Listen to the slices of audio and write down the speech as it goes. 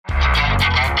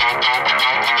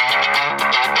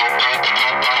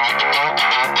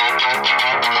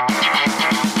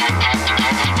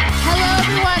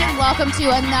Welcome to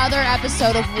another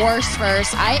episode of Worst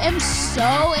First. I am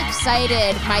so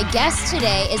excited. My guest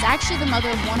today is actually the mother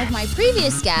of one of my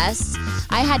previous guests.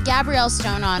 I had Gabrielle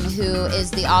Stone on, who is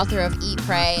the author of Eat,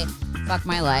 Pray, Fuck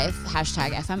My Life,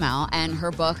 #FML, and her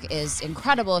book is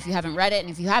incredible if you haven't read it. And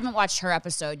if you haven't watched her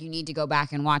episode, you need to go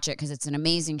back and watch it because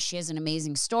she has an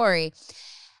amazing story.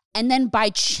 And then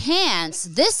by chance,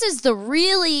 this is the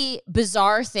really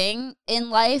bizarre thing in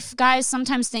life, guys.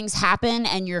 Sometimes things happen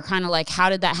and you're kind of like, how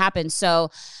did that happen?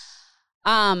 So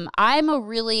I'm a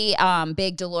really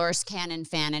big Dolores Cannon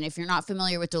fan. And if you're not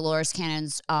familiar with Dolores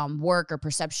Cannon's work or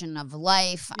perception of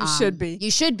life, you should be.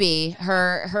 You should be.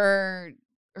 Her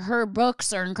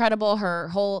books are incredible. Her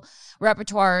whole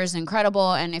repertoire is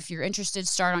incredible. And if you're interested,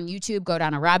 start on YouTube, go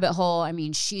down a rabbit hole. I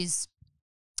mean, she's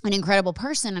an incredible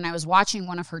person. And I was watching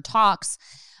one of her talks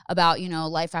about,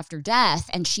 life after death.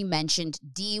 And she mentioned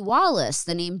D. Wallace,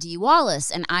 the name D. Wallace.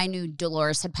 And I knew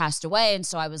Dolores had passed away. And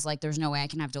so I was like, there's no way I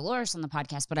can have Dolores on the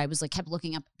podcast. But I was like, kept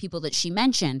looking up people that she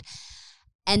mentioned.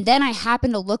 And then I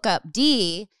happened to look up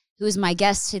D, who is my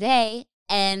guest today.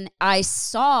 And I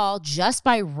saw just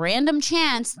by random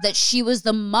chance that she was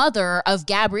the mother of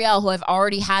Gabrielle, who I've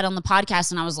already had on the podcast.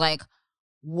 And I was like,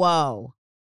 whoa.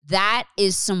 That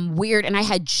is some weird, and I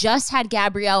had just had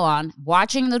Gabrielle on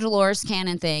watching the Dolores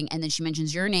Cannon thing, and then she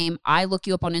mentions your name. I look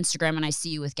you up on Instagram, and I see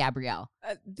you with Gabrielle.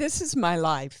 This is my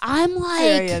life. I'm like,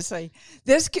 seriously,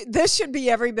 this should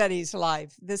be everybody's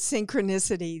life. This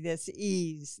synchronicity, this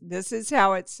ease. This is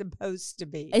how it's supposed to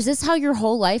be. Is this how your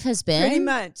whole life has been? Pretty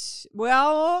much.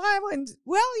 Well, yeah,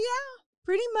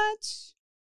 pretty much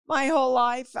my whole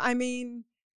life. I mean,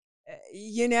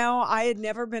 I had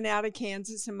never been out of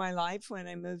Kansas in my life when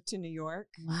I moved to New York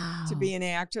to be an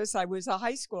actress. I was a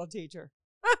high school teacher.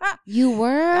 You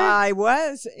were? I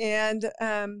was. And,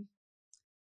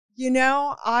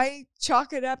 I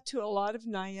chalk it up to a lot of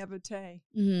naivete.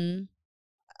 Mm-hmm.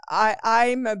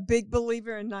 I'm a big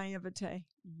believer in naivete.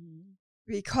 Mm-hmm.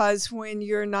 Because when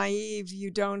you're naive,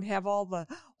 you don't have all the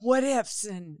what ifs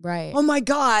and oh my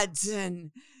gods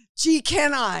and gee,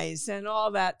 can I's and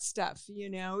all that stuff,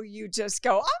 you just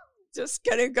go, I'm just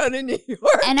going to go to New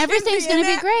York. And everything's going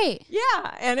to be great.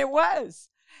 Yeah, and it was.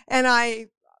 And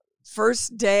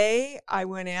first day I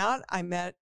went out, I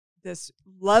met this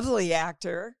lovely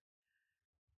actor.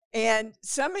 And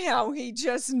somehow he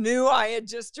just knew I had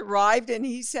just arrived. And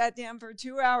he sat down for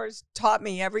 2 hours, taught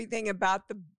me everything about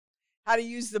how to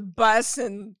use the bus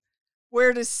and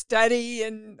where to study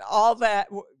and all that.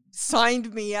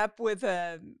 Signed me up with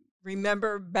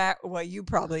remember back, well, you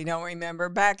probably don't remember,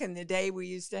 back in the day, we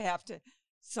used to have to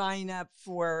sign up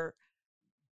for,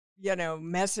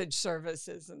 message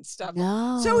services and stuff.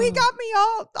 No. So he got me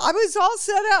I was all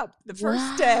set up the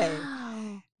first day.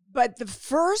 But the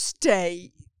first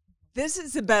day, this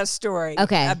is the best story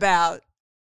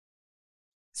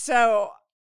so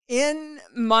in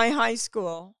my high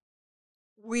school,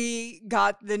 we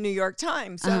got the New York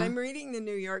Times. And I'm reading the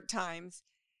New York Times.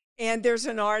 And there's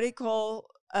an article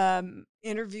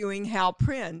interviewing Hal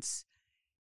Prince,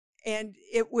 and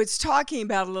it was talking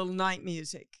about a little night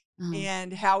music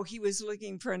and how he was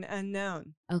looking for an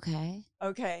unknown. Okay.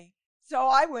 So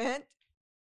I went,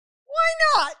 why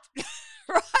not?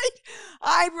 Right?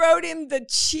 I wrote him the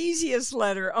cheesiest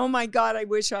letter. Oh my God, I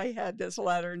wish I had this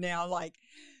letter now. Like,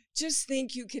 just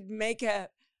think you could make a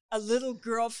little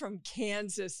girl from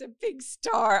Kansas, a big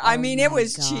star. I mean, it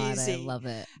was cheesy. I love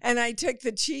it. And I took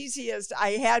the cheesiest.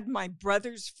 I had my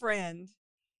brother's friend,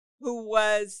 who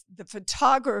was the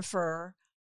photographer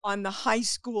on the high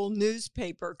school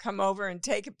newspaper, come over and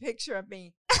take a picture of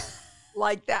me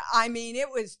like that. I mean, it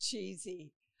was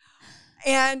cheesy.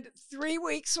 And 3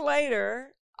 weeks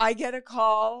later, I get a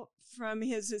call from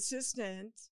his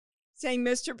assistant saying,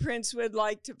 Mr. Prince would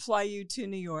like to fly you to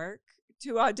New York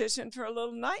to audition for a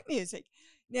little night music.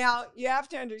 Now, you have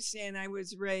to understand, I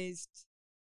was raised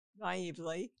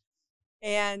naively,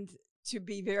 and to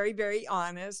be very, very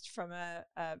honest, from a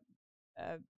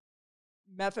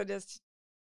Methodist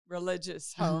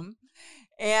religious home.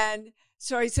 And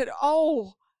so I said,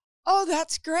 oh,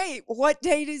 that's great. What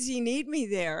day does he need me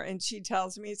there? And she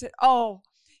tells me, he said,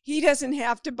 he doesn't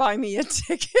have to buy me a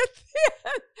ticket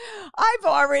then. I've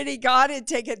already got a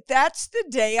ticket. That's the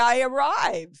day I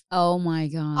arrive. Oh, my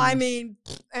God. I mean,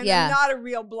 and I'm not a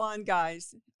real blonde,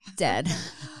 guys. Dead.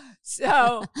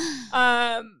 So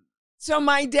my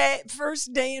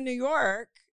first day in New York,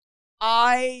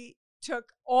 I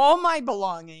took all my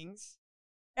belongings,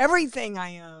 everything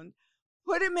I owned,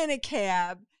 put them in a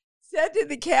cab, said to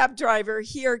the cab driver,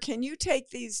 here, can you take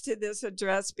these to this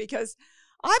address? Because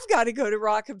I've got to go to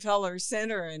Rockefeller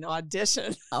Center and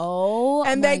audition. Oh,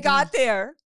 and my they got God.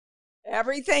 there.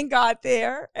 Everything got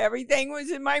there. Everything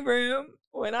was in my room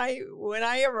when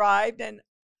I arrived. And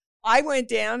I went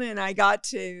down and I got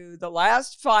to the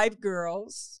last 5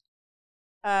 girls.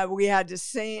 We had to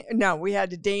sing. No, we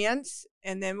had to dance,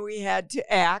 and then we had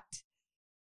to act.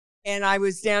 And I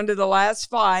was down to the last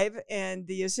 5, and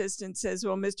the assistant says,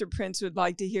 well, Mr. Prince would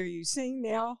like to hear you sing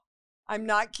now. I'm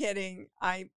not kidding.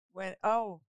 I went,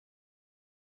 oh,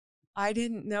 I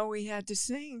didn't know we had to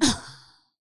sing.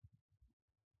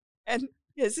 And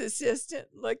his assistant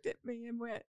looked at me and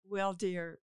went, well,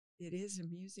 dear, it is a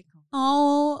musical.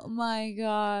 Oh, my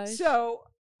gosh. So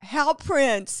Hal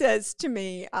Prince says to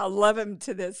me, I love him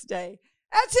to this day,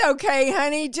 that's okay,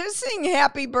 honey. Just sing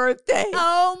happy birthday.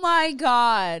 Oh, my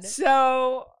God.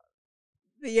 So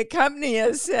the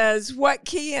accompanist says, what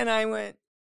key? And I went,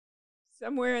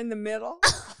 somewhere in the middle.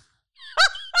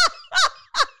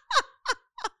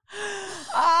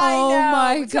 I know.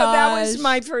 My gosh. So that was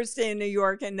my first day in New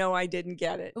York, and no, I didn't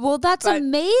get it. Well, that's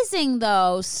amazing,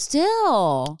 though,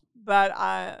 still. But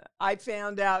I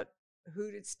found out who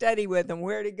to study with and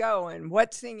where to go and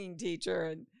what singing teacher.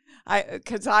 And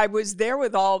because I was there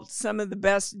with some of the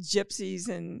best gypsies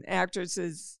and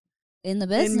actresses in the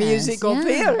business. In musical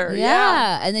theater.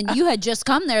 Yeah. And then you had just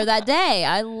come there that day.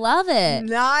 I love it.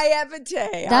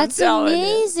 Naivete. That's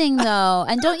amazing, though.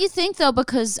 And don't you think, though,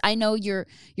 because I know you're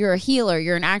a healer,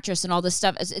 you're an actress and all this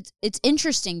stuff, it's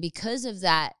interesting because of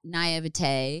that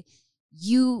naivete.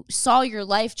 You saw your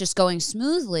life just going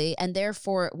smoothly, and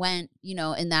therefore it went,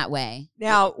 in that way.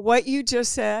 Now, what you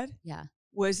just said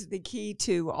was the key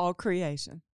to all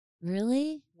creation.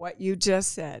 Really? What you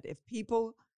just said. If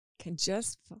people can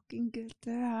just fucking get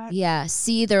that. Yeah,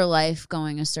 see their life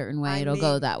going a certain way, it'll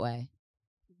go that way.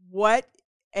 What,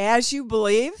 as you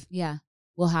believe? Yeah,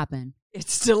 will happen.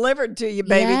 It's delivered to you,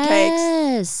 baby cakes.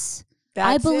 Yes.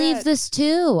 I believe this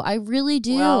too. I really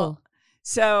do. Well,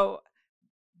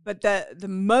 but the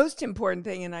most important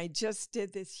thing, and I just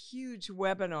did this huge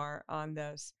webinar on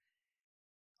this,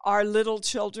 our little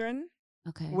children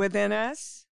within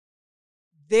us,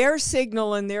 their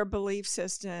signal and their belief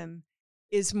system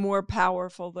is more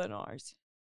powerful than ours.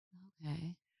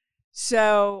 Okay.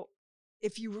 So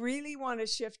if you really want to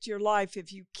shift your life,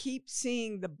 if you keep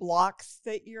seeing the blocks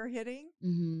that you're hitting,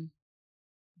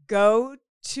 go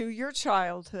to your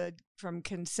childhood from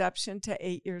conception to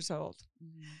 8 years old.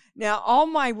 Now, all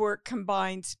my work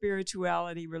combines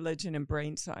spirituality, religion, and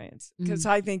brain science because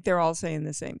I think they're all saying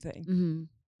the same thing,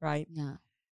 right? Yeah.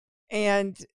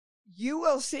 And you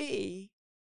will see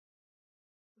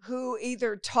who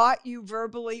either taught you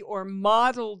verbally or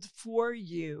modeled for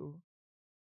you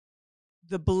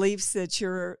the beliefs that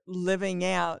you're living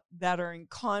out that are in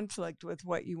conflict with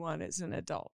what you want as an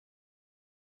adult.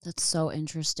 That's so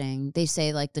interesting. They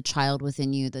say like the child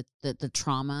within you, the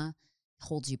trauma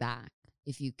holds you back.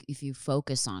 If you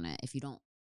focus on it, if you don't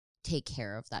take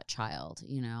care of that child,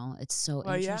 it's so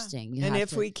interesting. Yeah. And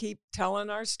if we keep telling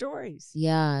our stories.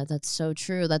 Yeah, that's so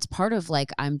true. That's part of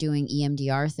I'm doing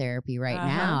EMDR therapy right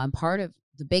now. And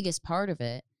the biggest part of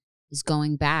it is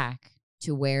going back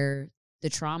to where the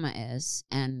trauma is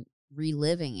and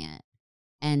reliving it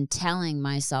and telling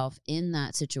myself in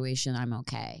that situation I'm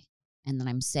okay and that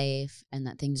I'm safe and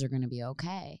that things are going to be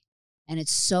okay. And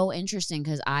it's so interesting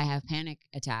because I have panic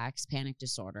attacks, panic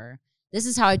disorder. This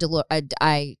is how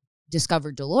I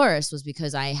discovered Dolores, was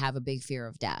because I have a big fear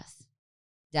of death.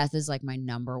 Death is my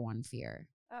number one fear.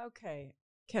 Okay.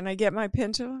 Can I get my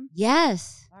pendulum?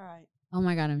 Yes. All right. Oh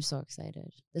my God, I'm so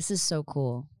excited. This is so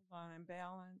cool. Hold on, I'm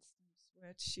balanced.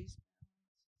 Switch. She's balanced.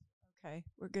 Okay,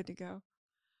 we're good to go.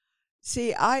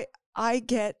 See, I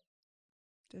get,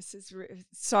 this is,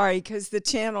 sorry, because the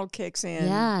channel kicks in.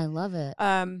 Yeah, I love it.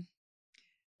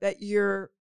 That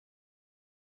your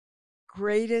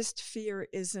greatest fear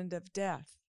isn't of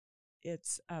death.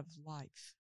 It's of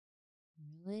life.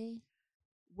 Really?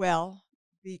 Well,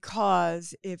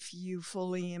 because if you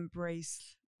fully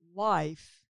embrace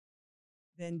life,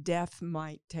 then death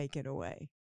might take it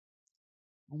away.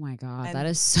 Oh my God, and that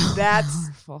is so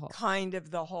powerful. Kind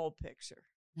of the whole picture.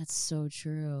 That's so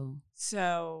true.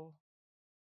 So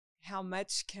how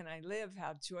much can I live?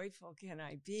 How joyful can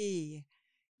I be?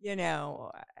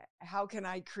 How can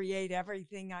I create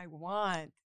everything I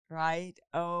want? Right?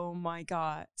 Oh my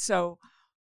God. So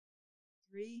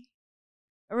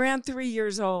around 3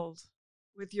 years old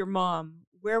with your mom,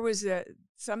 where was it?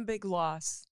 Some big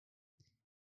loss.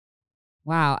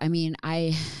 Wow. I mean,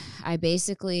 I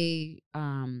basically,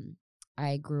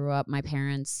 I grew up, my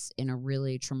parents in a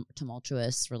really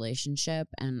tumultuous relationship.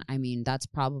 And I mean, that's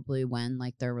probably when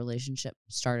like their relationship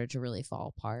started to really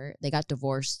fall apart. They got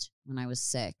divorced when I was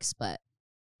 6, but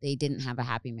they didn't have a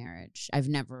happy marriage. I've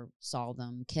never saw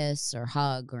them kiss or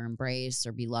hug or embrace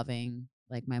or be loving.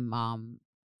 Like my mom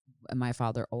and my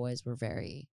father always were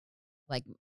very, like,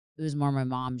 it was more my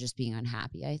mom just being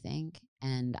unhappy, I think.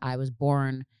 And I was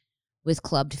born with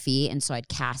clubbed feet, and so I had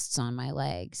casts on my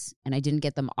legs, and I didn't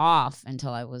get them off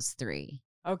until I was 3.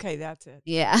 Okay, that's it.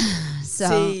 Yeah.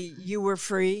 So see, you were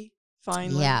free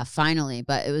finally. Yeah, finally,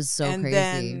 but it was so and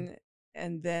crazy.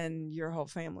 then your whole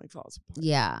family falls apart.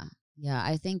 Yeah,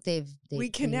 I think we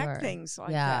connect things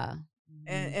like that,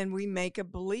 and we make a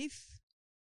belief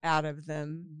out of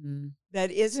them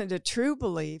that isn't a true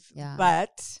belief,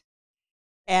 but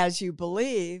as you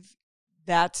believe,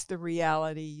 that's the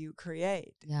reality you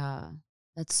create. Yeah,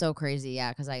 that's so crazy.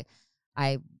 Yeah, because I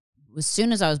as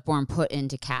soon as I was born, put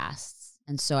into casts,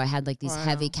 and so I had like these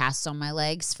heavy casts on my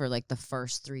legs for like the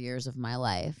first 3 years of my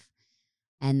life,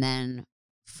 and then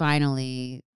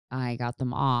finally I got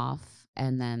them off,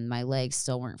 and then my legs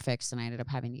still weren't fixed, and I ended up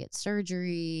having to get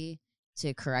surgery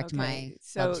to correct my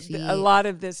feet. A lot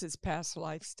of this is past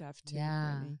life stuff too.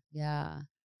 Yeah, Brittany.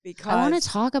 Because I want to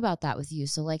talk about that with you.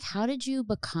 So, like, how did you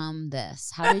become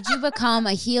this? How did you become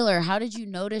a healer? How did you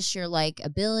notice your, like,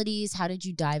 abilities? How did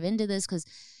you dive into this? Because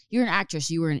you're an actress.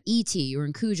 You were in E.T., you were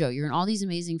in Cujo, you're in all these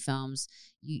amazing films.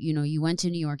 You know, you went to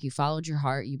New York, you followed your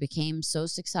heart, you became so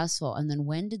successful. And then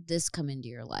when did this come into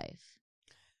your life?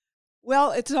 Well,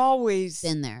 it's always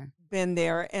been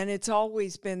there, and it's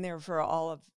always been there for all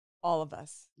of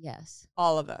us. Yes.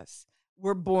 All of us.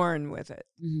 We're born with it.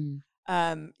 Mm-hmm.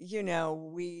 You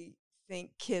know, we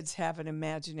think kids have an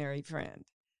imaginary friend.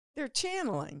 They're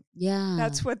channeling. Yeah.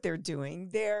 That's what they're doing.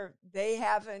 They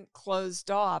haven't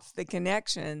closed off the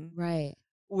connection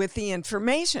with the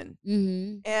information.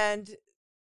 Mm-hmm. And,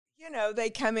 you know, they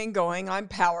come in going, I'm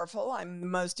powerful. I'm the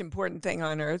most important thing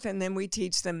on earth. And then we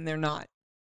teach them they're not.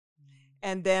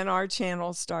 And then our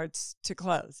channel starts to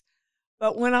close.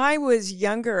 But when I was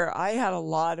younger, I had a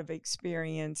lot of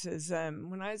experiences.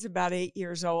 When I was about 8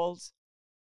 years old,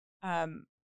 I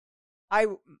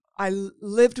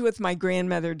lived with my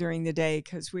grandmother during the day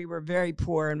because we were very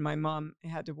poor and my mom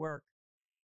had to work.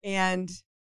 And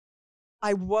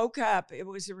I woke up, it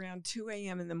was around 2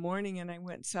 a.m. in the morning, and I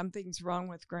went, something's wrong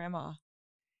with Grandma.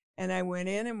 And I went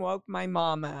in and woke my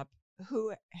mom up,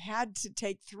 who had to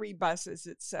take 3 buses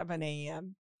at 7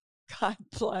 a.m. God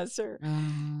bless her.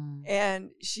 And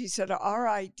she said, all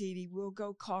right, Dee Dee, we'll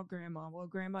go call Grandma. Well,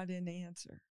 Grandma didn't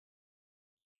answer.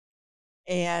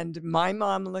 And my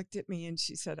mom looked at me and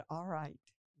she said, all right,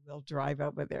 we'll drive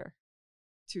over there,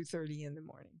 2:30 in the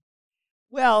morning.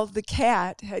 Well, the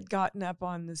cat had gotten up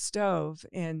on the stove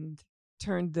and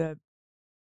turned the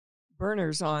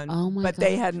burners on, but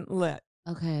they hadn't lit.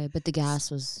 Okay, but the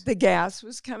gas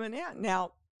was coming out.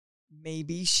 Now,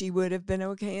 maybe she would have been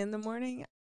okay in the morning.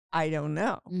 I don't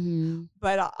know. Mm-hmm.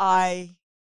 But I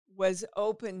was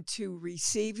open to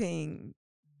receiving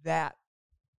that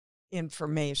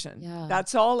information. Yeah.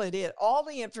 That's all it is. All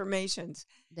the information's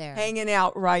there, hanging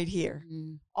out right here.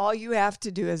 Mm-hmm. All you have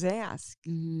to do is ask.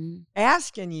 Mm-hmm.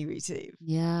 Ask and you receive.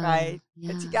 Yeah. Right?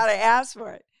 Yeah. But you got to ask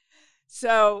for it.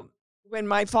 So when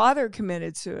my father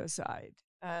committed suicide,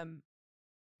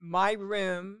 my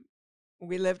room,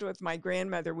 we lived with my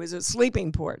grandmother, was a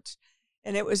sleeping porch.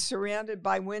 And it was surrounded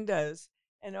by windows.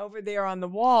 And over there on the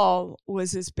wall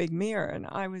was this big mirror. And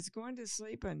I was going to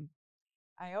sleep, and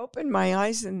I opened my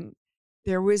eyes, and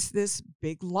there was this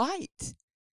big light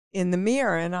in the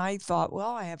mirror. And I thought,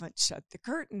 well, I haven't shut the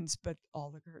curtains, but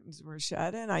all the curtains were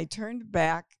shut. And I turned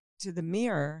back to the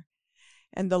mirror,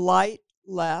 and the light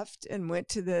left and went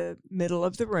to the middle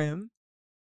of the room.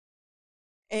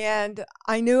 And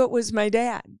I knew it was my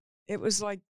dad. It was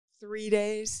like 3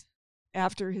 days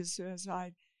after his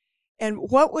suicide. And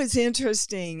what was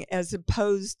interesting, as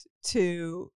opposed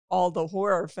to all the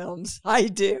horror films I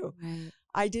do,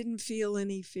 I didn't feel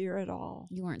any fear at all.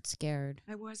 You weren't scared.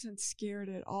 I wasn't scared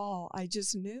at all. I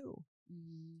just knew.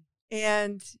 Mm-hmm.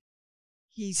 And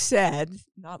he said,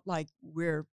 not like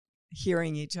we're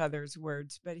hearing each other's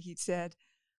words, but he said,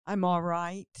 I'm all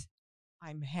right.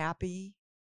 I'm happy.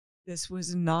 This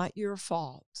was not your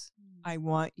fault. I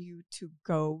want you to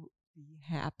go be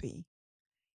happy.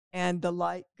 And the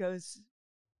light goes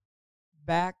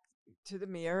back to the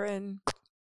mirror and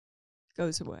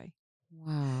goes away.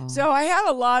 Wow. So I had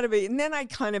a lot of it. And then I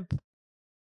kind of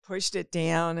pushed it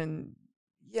down and,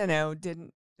 you know,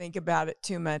 didn't think about it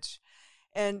too much.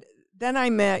 And then I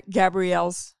met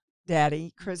Gabrielle's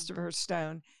daddy, Christopher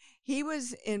Stone. He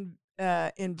was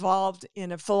involved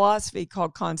in a philosophy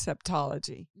called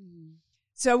conceptology. Mm.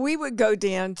 So we would go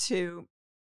down to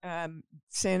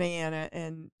Santa Ana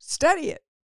and study it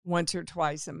once or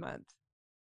twice a month.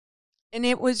 And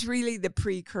it was really the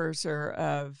precursor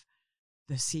of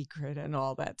The Secret and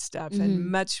all that stuff, and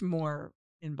much more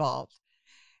involved.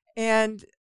 And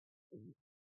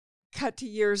cut to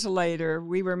years later,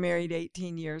 we were married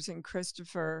 18 years, and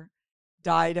Christopher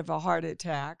died of a heart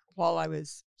attack while I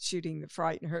was shooting The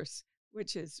Frighteners,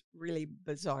 which is really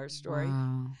bizarre story.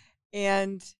 Wow.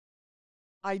 And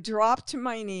I dropped to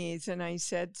my knees and I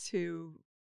said to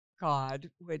God,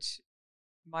 which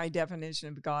my definition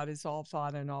of God is all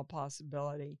thought and all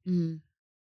possibility.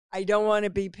 I don't want to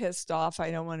be pissed off.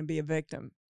 I don't want to be a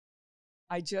victim.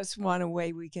 I just want a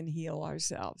way we can heal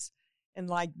ourselves. And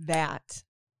like that,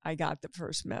 I got the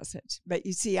first message. But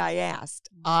you see, I asked,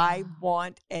 I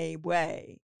want a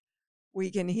way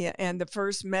we can heal. And the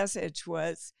first message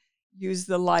was, use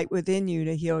the light within you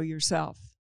to heal yourself.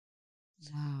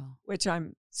 Wow. Which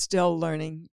I'm still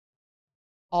learning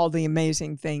all the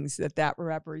amazing things that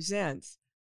represents.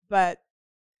 But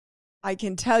I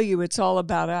can tell you it's all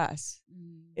about us.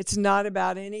 It's not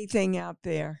about anything out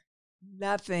there.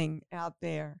 Nothing out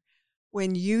there.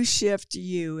 When you shift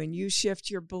you and you shift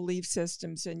your belief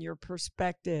systems and your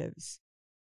perspectives,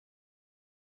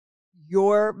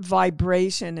 your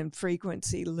vibration and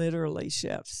frequency literally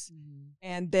shifts.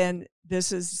 And then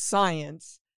this is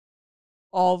science.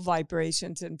 All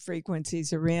vibrations and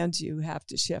frequencies around you have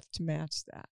to shift to match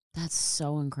that. That's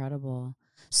so incredible.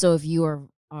 So if you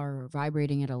are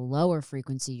vibrating at a lower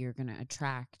frequency, you're going to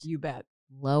attract. You bet.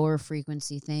 Lower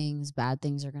frequency things, bad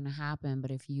things are going to happen.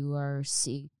 But if you are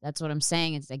that's what I'm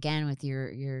saying. It's again with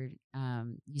your you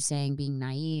saying being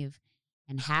naive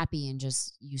and happy and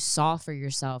just you saw for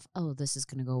yourself, oh, this is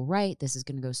going to go right. This is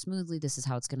going to go smoothly. This is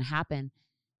how it's going to happen.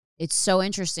 It's so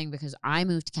interesting because I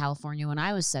moved to California when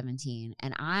I was 17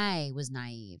 and I was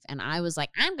naive and I was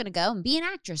like, I'm going to go and be an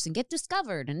actress and get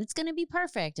discovered and it's going to be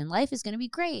perfect and life is going to be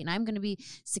great and I'm going to be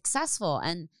successful.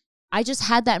 And I just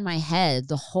had that in my head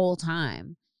the whole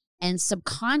time. And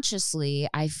subconsciously,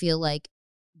 I feel like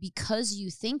because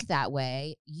you think that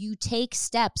way, you take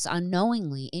steps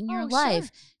unknowingly in your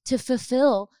life to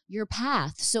fulfill your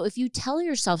path. So if you tell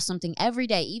yourself something every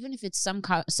day, even if it's some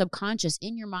subconscious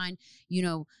in your mind,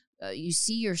 you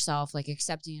see yourself like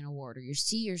accepting an award or you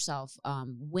see yourself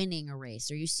winning a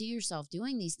race or you see yourself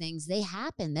doing these things, they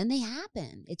happen. Then they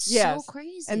happen. It's so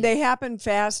crazy. And they happen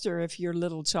faster if your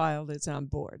little child is on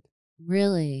board.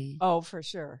 Really? Oh, for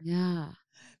sure. Yeah.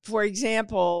 For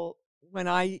example, when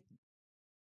I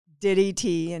did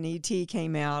E.T. and E.T.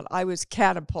 came out, I was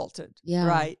catapulted,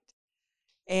 right?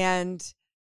 And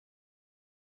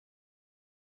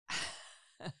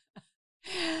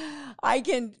I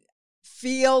can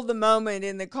feel the moment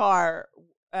in the car.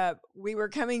 We were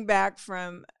coming back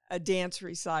from a dance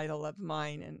recital of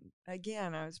mine. And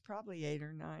again, I was probably 8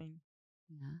 or 9.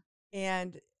 Yeah.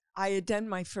 And I had done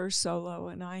my first solo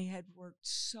and I had worked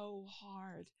so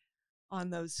hard on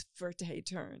those forte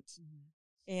turns.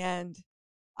 And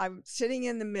I'm sitting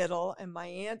in the middle and my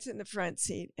aunt's in the front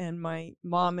seat and my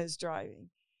mom is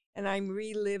driving. And I'm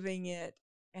reliving it.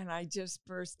 And I just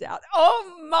burst out,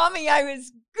 oh, Mommy, I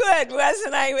was good,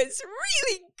 wasn't I? I was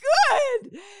really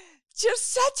good.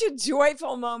 Just such a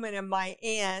joyful moment. And my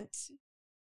aunt,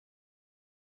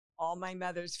 all my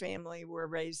mother's family were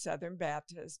raised Southern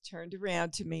Baptist, turned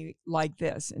around to me like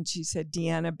this. And she said,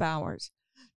 Deanna Bowers,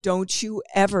 don't you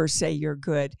ever say you're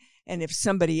good. And if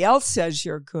somebody else says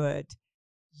you're good,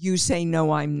 you say,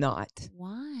 no, I'm not.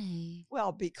 Why?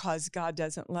 Well, because God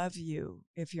doesn't love you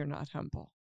if you're not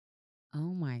humble.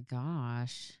 Oh, my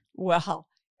gosh. Well,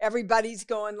 everybody's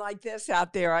going like this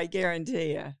out there, I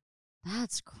guarantee you.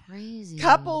 That's crazy.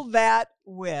 Couple that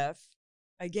with,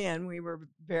 again, we were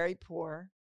very poor.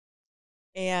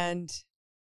 And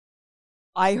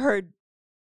I heard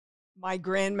my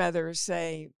grandmother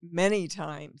say many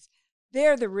times,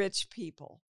 they're the rich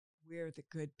people. We're the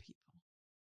good people.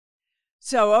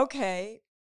 So, okay,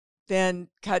 then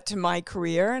cut to my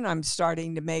career, and I'm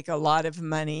starting to make a lot of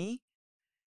money.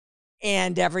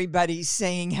 And everybody's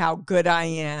saying how good I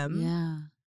am.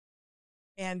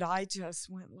 Yeah. And I just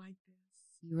went like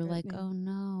this. You were like, oh,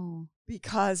 no.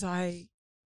 Because I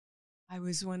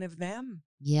was one of them.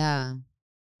 Yeah.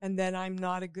 And then I'm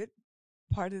not a good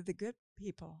part of the good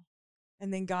people.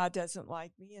 And then God doesn't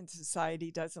like me and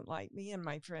society doesn't like me and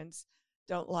my friends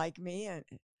don't like me. And,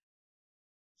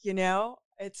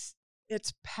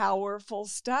 it's powerful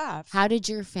stuff. How did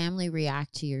your family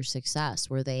react to your success?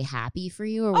 Were they happy for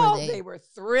you or were they were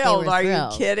thrilled. Are you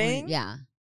kidding? Yeah.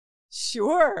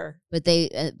 Sure. But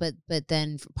they, but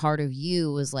then part of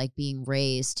you was like being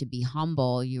raised to be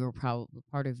humble. You were probably,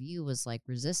 part of you was like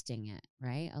resisting it,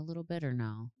 right? A little bit, or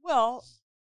no? Well,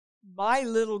 my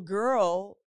little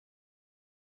girl,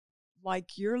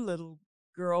 like your little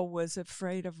girl, was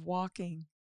afraid of walking.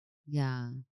 Yeah.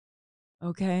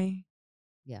 Okay.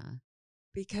 Yeah.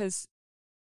 Because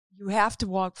you have to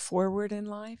walk forward in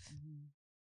life,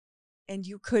 and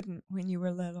you couldn't when you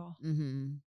were little.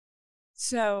 Mm-hmm.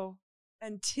 So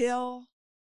until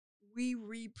we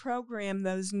reprogram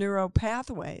those neural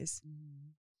pathways,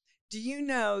 do you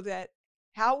know that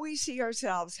how we see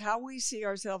ourselves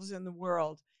in the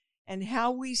world, and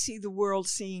how we see the world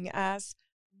seeing us,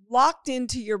 locked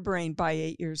into your brain by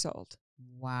 8 years old?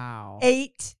 Wow.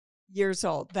 8 years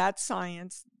old. That's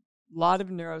science. A lot of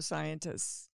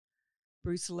neuroscientists,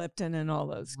 Bruce Lipton and all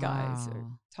those guys, are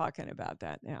talking about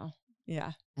that now.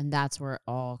 Yeah. And that's where it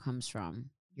all comes from,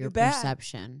 your You bet.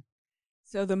 perception.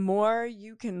 So the more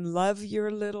you can love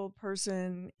your little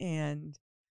person and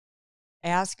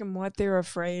ask them what they're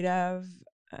afraid of.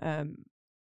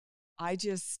 I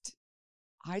just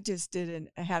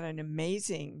had an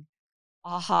amazing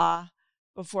aha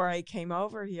before I came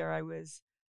over here. I was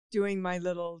doing my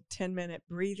little 10-minute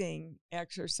breathing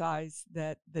exercise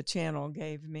that the channel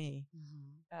gave me.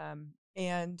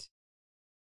 And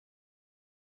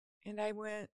I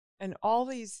went, and all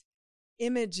these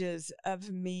images of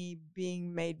me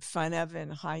being made fun of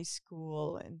in high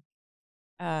school,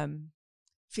 and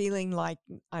feeling like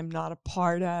I'm not a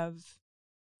part of,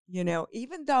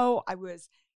 even though I was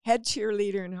head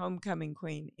cheerleader and homecoming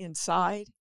queen, inside,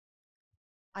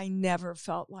 I never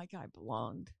felt like I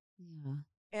belonged. Yeah.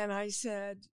 And I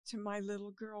said to my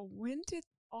little girl, when did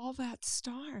all that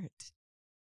start?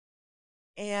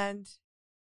 And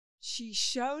she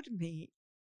showed me.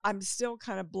 I'm still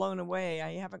kind of blown away.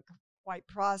 I haven't quite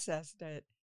processed it.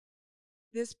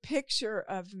 This picture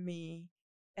of me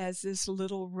as this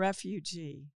little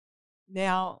refugee.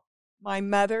 Now, my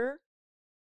mother,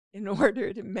 in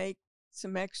order to make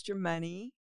some extra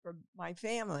money for my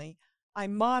family, I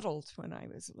modeled when I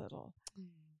was little.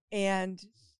 And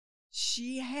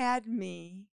she had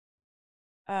me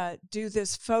do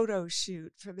this photo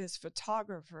shoot for this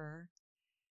photographer.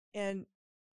 And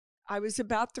I was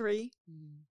about 3,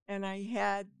 and I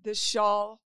had this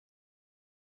shawl.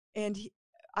 And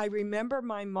I remember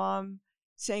my mom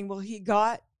saying, well, he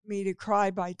got me to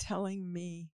cry by telling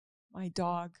me my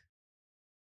dog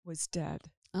was dead.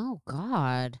 Oh,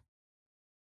 God.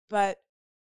 But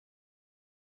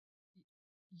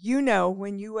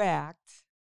when you act,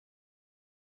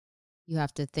 you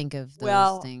have to think of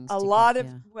those things. A lot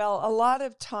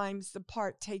of times the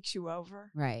part takes you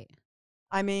over. Right.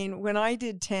 I mean, when I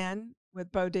did 10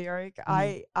 with Bo Derek,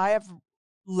 I have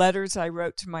letters I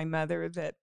wrote to my mother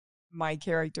that my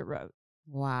character wrote.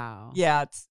 Wow. Yeah,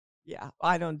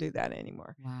 I don't do that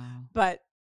anymore. Wow. But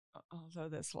although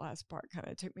this last part kind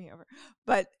of took me over,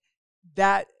 but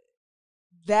that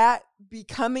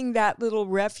becoming that little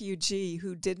refugee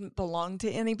who didn't belong to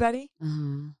anybody,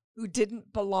 who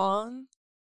didn't belong,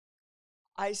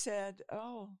 I said,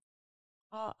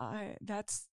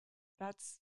 that's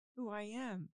who I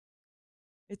am.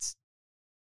 It's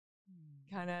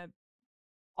kind of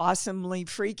awesomely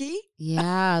freaky.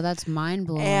 Yeah, that's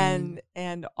mind-blowing.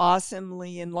 And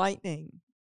awesomely enlightening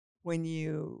when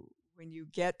you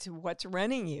get to what's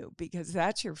running you, because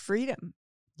that's your freedom.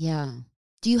 Yeah.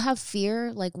 Do you have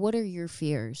fear? Like, what are your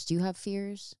fears? Do you have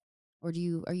fears? Or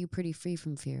are you pretty free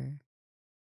from fear?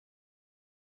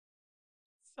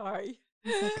 Sorry.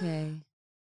 It's okay.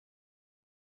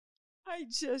 I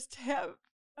just have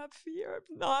a fear of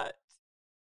not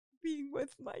being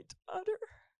with my daughter.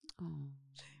 Oh.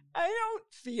 I don't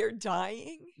fear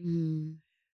dying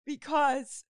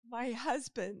because my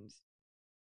husband,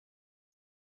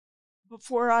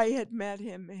 before I had met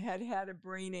him, had a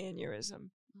brain aneurysm.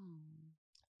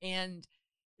 And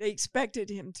they expected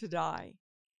him to die.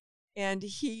 And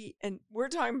we're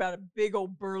talking about a big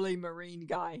old burly Marine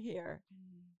guy here.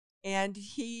 And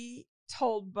he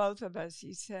told both of us,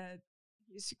 he said,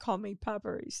 he used to call me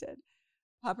Pupper. He said,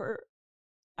 Pupper,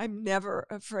 I'm never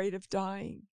afraid of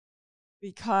dying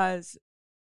because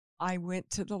I went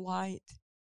to the light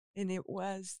and it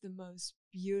was the most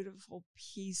beautiful,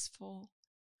 peaceful.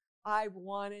 I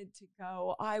wanted to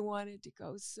go. I wanted to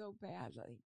go so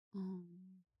badly.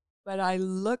 But I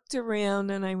looked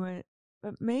around and I went,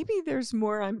 but maybe there's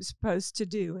more I'm supposed to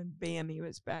do. And bam, he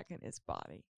was back in his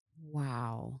body.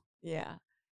 Wow. Yeah.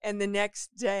 And the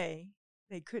next day,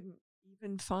 they couldn't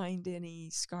even find any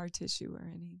scar tissue or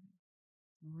anything.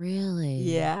 Really?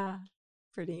 Yeah.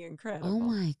 Pretty incredible. Oh,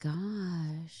 my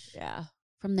gosh. Yeah.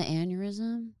 From the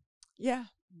aneurysm? Yeah.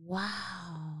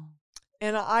 Wow.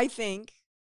 And I think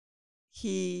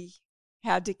he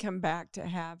had to come back to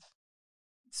have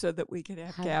so that we could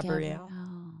have Gabrielle.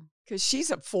 Because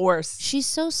she's a force. She's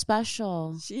so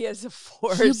special. She is a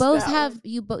force. You both have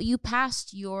you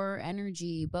passed your energy.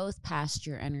 You both passed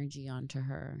your energy onto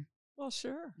her. Well,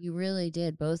 sure. You really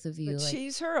did, both of you. But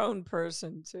she's her own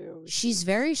person too. She's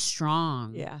very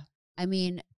strong. Yeah. I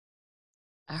mean,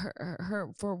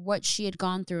 her for what she had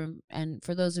gone through, and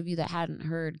for those of you that hadn't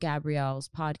heard Gabrielle's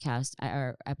podcast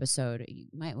or episode, you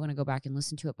might want to go back and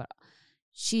listen to it. But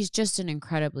she's just an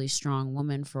incredibly strong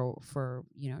woman. For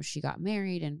she got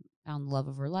married and found the love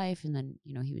of her life, and then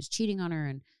he was cheating on her,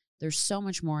 and there's so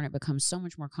much more, and it becomes so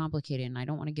much more complicated. And I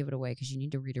don't want to give it away because you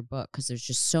need to read her book, because there's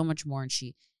just so much more. And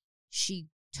she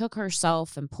took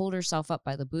herself and pulled herself up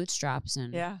by the bootstraps,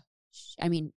 and I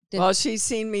mean, she's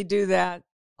seen me do that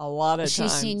a lot of times.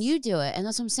 She's seen you do it, and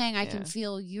that's what I'm saying. I can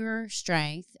feel your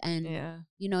strength, and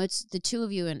it's the two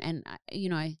of you. And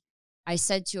I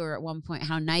said to her at one point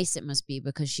how nice it must be,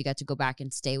 because she got to go back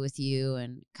and stay with you,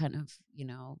 and kind of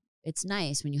it's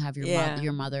nice when you have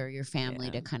your mother, your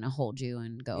family to kind of hold you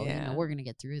and go, we're gonna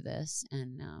get through this.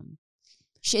 And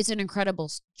it's an incredible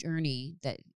journey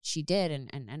that she did,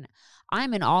 and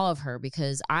I'm in awe of her,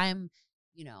 because I'm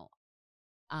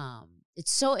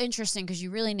it's so interesting, because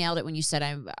you really nailed it when you said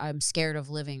I'm scared of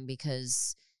living,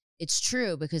 because it's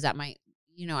true, because that might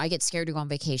I get scared to go on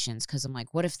vacations, because I'm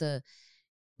like, what if the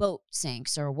boat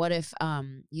sinks, or what if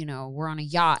we're on a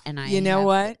yacht and you know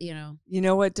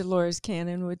what Dolores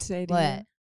Cannon would say to you?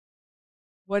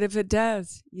 What if it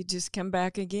does? You just come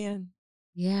back again.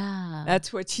 Yeah,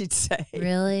 that's what she'd say.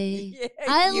 Really? Yeah,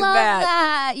 I love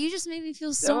that. You just made me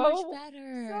feel so much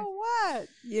better. So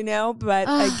what?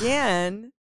 But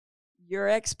again, your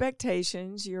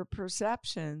expectations, your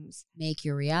perceptions make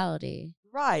your reality.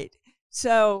 Right.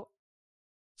 So,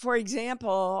 for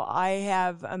example, I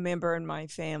have a member in my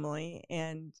family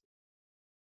and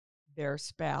their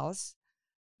spouse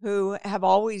who have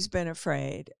always been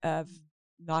afraid of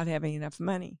not having enough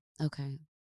money. Okay.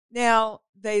 Now,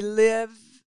 they lived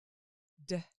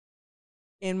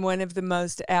in one of the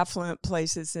most affluent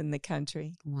places in the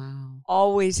country. Wow.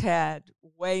 Always had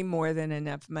way more than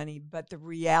enough money, but the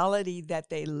reality that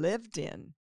they lived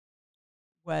in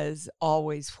was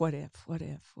always what if.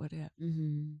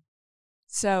 Mm-hmm.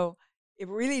 So it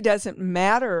really doesn't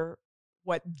matter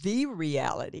what the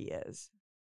reality is.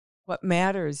 What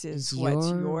matters is what's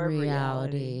your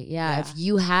reality. Yeah, if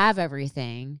you have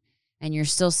everything and you're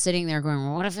still sitting there going,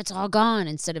 well, what if it's all gone,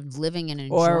 instead of living and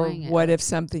enjoying it? Or what if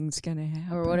something's going to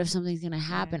happen? Or what if something's going to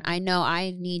happen? Yeah. I know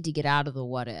I need to get out of the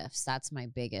what ifs. That's my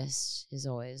biggest, is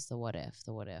always the what if.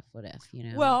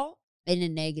 Well, in a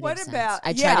negative sense.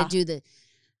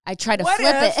 I try to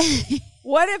flip it.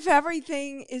 What if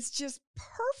everything is just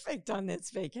perfect on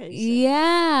this vacation?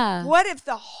 Yeah. What if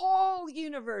the whole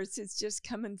universe is just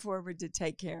coming forward to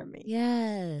take care of me?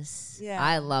 Yes. Yeah.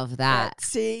 I love that. But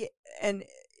see, and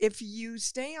if you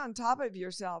stay on top of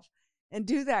yourself and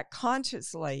do that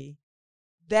consciously,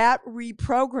 that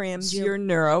reprograms your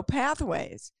neural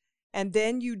pathways. And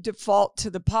then you default to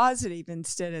the positive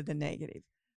instead of the negative.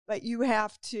 But you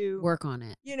have to work on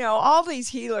it. All these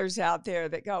healers out there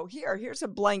that go, here's a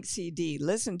blank CD.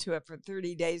 Listen to it for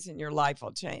 30 days and your life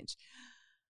will change.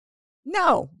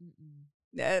 No.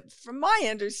 From my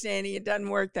understanding, it doesn't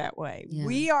work that way. Yeah.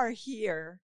 We are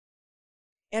here,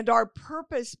 and our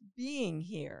purpose being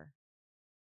here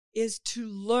is to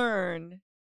learn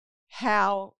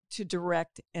how to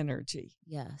direct energy.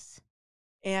 Yes.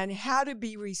 And how to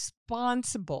be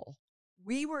responsible.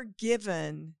 We were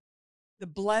given the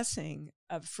blessing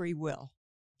of free will.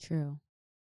 True.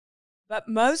 But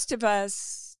most of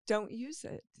us don't use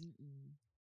it. Mm-mm.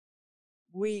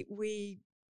 We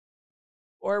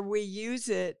use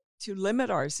it to limit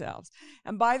ourselves.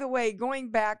 And by the way, going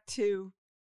back to,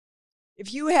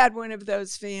 if you had one of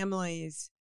those families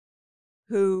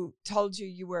who told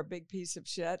you were a big piece of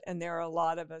shit, and there are a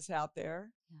lot of us out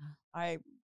there, I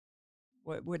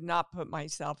would not put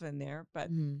myself in there, but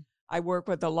I work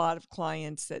with a lot of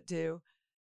clients that do.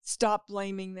 Stop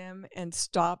blaming them and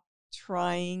stop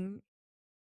trying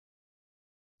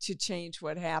to change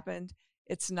what happened.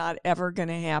 It's not ever going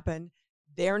to happen.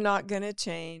 They're not going to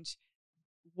change.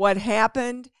 What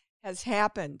happened has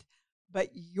happened. But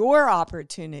your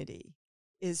opportunity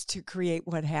is to create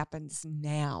what happens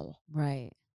now.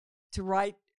 Right. To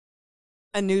write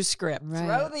a new script. Right.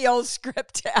 Throw the old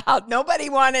script out. Nobody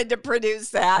wanted to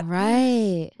produce that.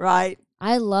 Right. Right.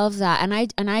 I love that.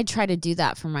 And I try to do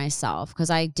that for myself,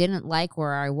 because I didn't like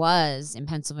where I was in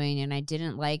Pennsylvania, and I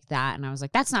didn't like that. And I was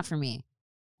like, that's not for me.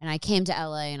 And I came to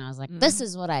LA and I was like, this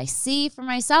is what I see for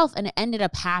myself. And it ended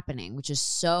up happening, which is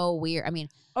so weird. I mean,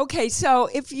 okay, so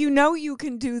if you know you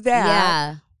can do that,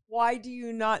 yeah. why do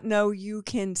you not know you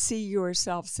can see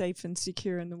yourself safe and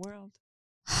secure in the world?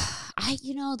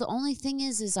 The only thing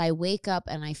is I wake up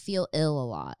and I feel ill a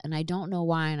lot and I don't know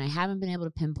why. And I haven't been able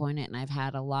to pinpoint it. And I've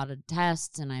had a lot of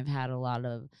tests and I've had a lot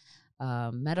of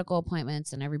medical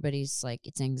appointments and everybody's like,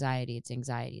 it's anxiety, it's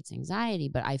anxiety, it's anxiety.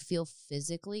 But I feel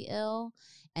physically ill.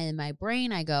 And in my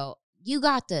brain, I go, you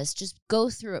got this. Just go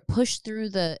through it. Push through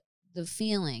the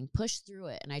feeling. Push through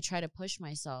it. And I try to push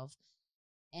myself.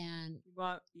 And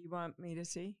you want me to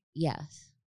see? Yes.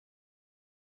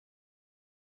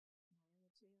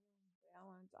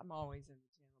 I'm always in the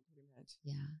channel pretty much.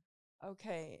 Yeah.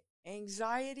 Okay.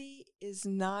 Anxiety is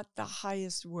not the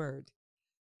highest word.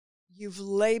 You've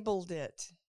labeled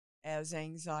it as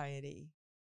anxiety.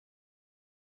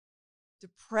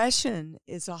 Depression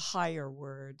is a higher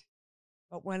word.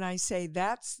 But when I say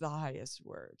that's the highest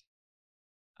word,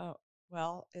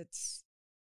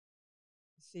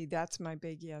 that's my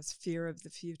big yes, fear of the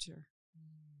future.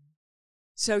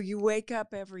 So you wake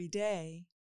up every day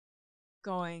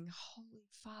going, holy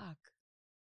fuck,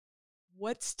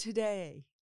 what's today?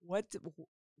 What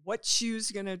shoe's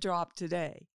going to drop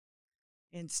today?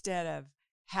 Instead of,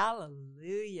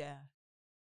 hallelujah,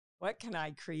 what can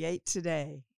I create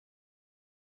today?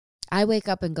 I wake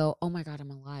up and go, oh my God, I'm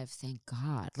alive. Thank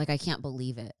God. Like, I can't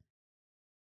believe it.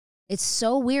 It's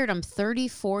so weird. I'm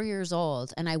 34 years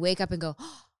old and I wake up and go,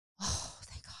 oh,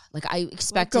 thank God. Like, I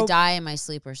expect to die in my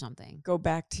sleep or something. Go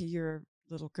back to your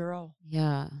little girl.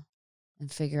 Yeah.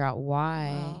 And figure out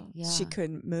why. Yeah. She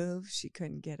couldn't move. She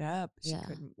couldn't get up. She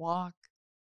couldn't walk.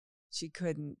 She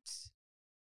couldn't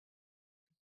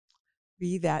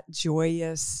be that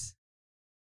joyous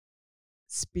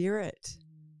spirit,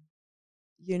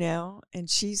 and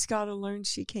she's got to learn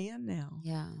she can now.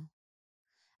 Yeah.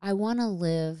 I want to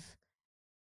live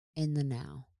in the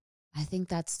now. I think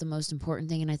that's the most important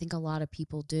thing. And I think a lot of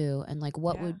people do. And like,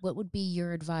 what would be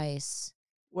your advice?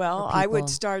 Well, I would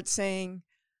start saying,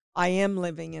 I am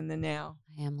living in the now.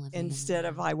 I am living instead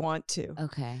of I want to.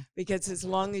 Okay. Because as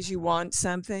long as you want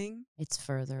something, it's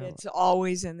further. It's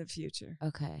always in the future.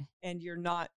 Okay. And you're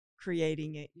not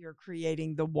creating it. You're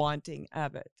creating the wanting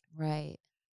of it. Right.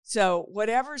 So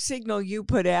whatever signal you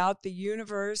put out, the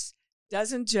universe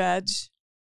doesn't judge.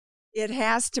 It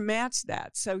has to match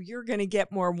that. So you're going to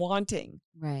get more wanting.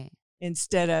 Right.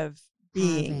 Instead of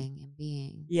being. Having and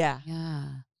being. Yeah. Yeah.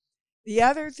 The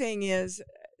other thing is,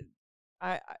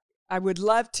 I would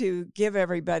love to give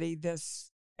everybody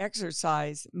this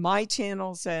exercise. My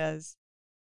channel says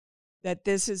that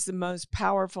this is the most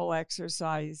powerful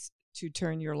exercise to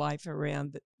turn your life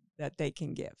around that they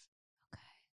can give.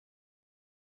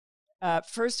 Okay.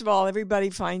 First of all, everybody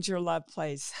finds your love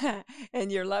place.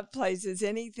 And your love place is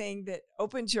anything that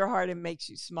opens your heart and makes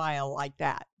you smile like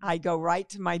that. I go right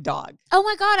to my dog. Oh,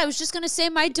 my God. I was just going to say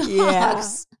my dogs. Yeah.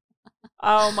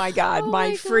 Oh, my God. Oh my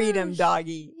my freedom gosh.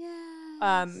 doggy.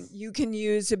 Yeah. You can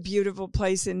use a beautiful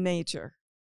place in nature,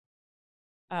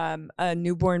 a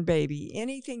newborn baby,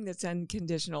 anything that's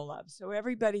unconditional love. So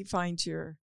everybody finds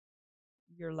your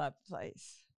love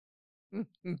place.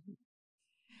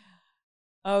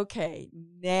 Okay,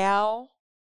 now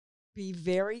be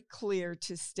very clear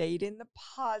to state in the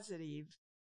positive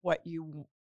what you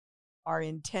are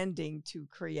intending to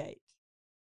create.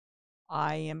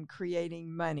 I am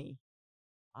creating money.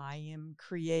 I am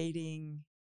creating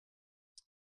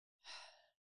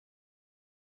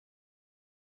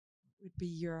would be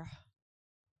your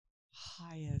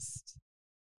highest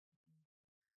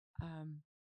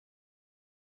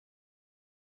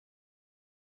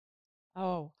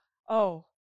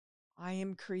I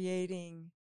am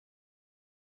creating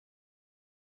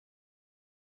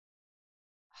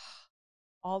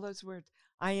all those words.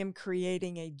 I am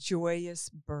creating a joyous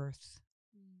birth.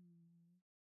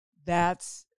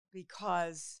 That's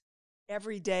because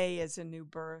every day is a new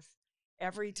birth.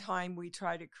 Every time we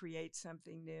try to create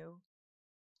something new,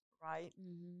 right?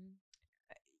 Mm-hmm.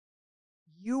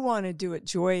 You want to do it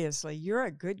joyously. You're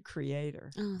a good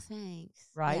creator. Oh, thanks.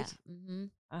 Right? Yeah. Mm-hmm.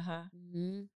 Uh-huh.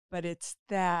 Mm-hmm. But it's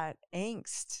that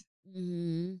angst.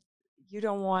 Mm-hmm. You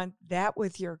don't want that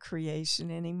with your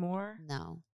creation anymore.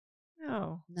 No.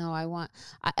 No, I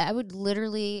would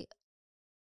literally,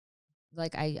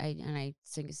 like, I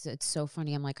think it's so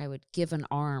funny. I'm like, I would give an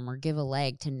arm or give a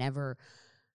leg to never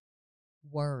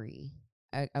worry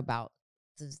about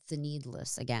the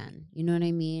needless again. You know what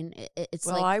I mean? It's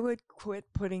well, like, I would quit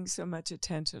putting so much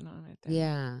attention on it then.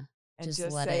 yeah. And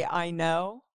just say, I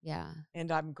know. Yeah.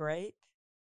 And I'm great.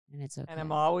 And it's okay. And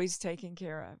I'm always taken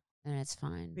care of. And it's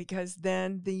fine. Because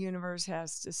then the universe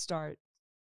has to start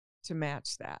to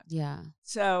match that. Yeah.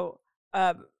 So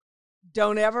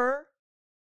don't ever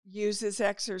use this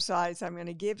exercise I'm going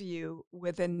to give you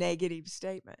with a negative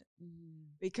statement,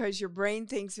 because your brain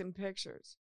thinks in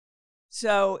pictures.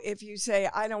 So if you say,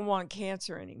 I don't want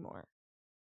cancer anymore,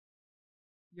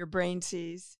 your brain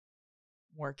sees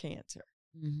more cancer,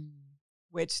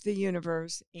 which the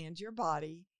universe and your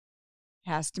body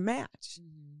has to match,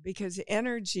 because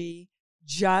energy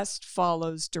just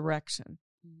follows direction,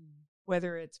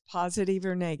 whether it's positive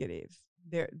or negative.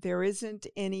 There isn't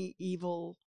any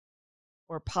evil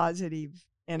or positive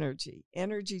energy.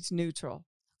 Energy's neutral.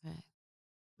 Okay.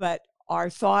 But our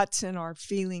thoughts and our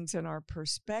feelings and our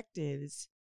perspectives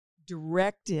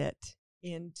direct it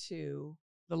into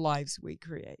the lives we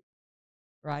create,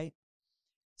 right?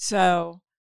 So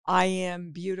I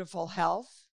am beautiful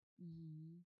health.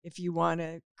 If you want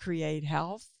to create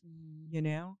health, you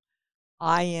know,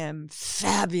 I am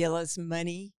fabulous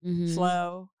money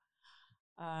flow.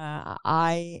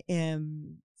 I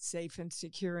am safe and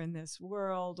secure in this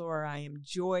world, or I am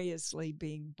joyously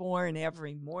being born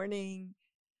every morning.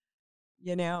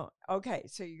 You know, okay,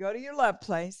 so you go to your love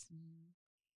place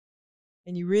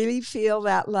and you really feel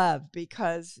that love,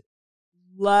 because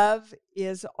love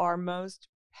is our most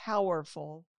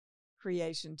powerful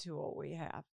creation tool we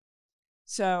have.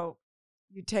 So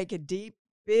you take a deep,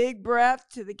 big breath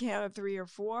to the count of 3 or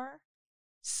 4,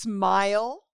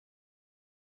 smile,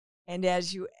 and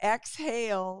as you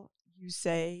exhale, you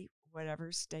say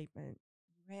whatever statement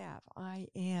you have. I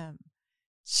am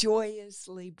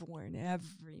joyously born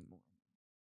every morning.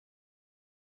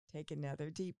 Take another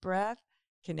deep breath.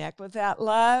 Connect with that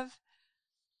love.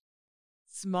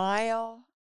 Smile.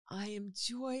 I am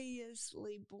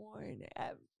joyously born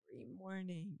every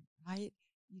morning, right?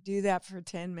 You do that for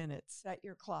 10 minutes. Set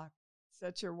your clock.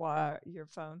 Set your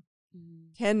phone.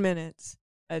 10 minutes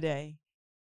a day.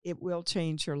 It will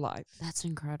change your life. That's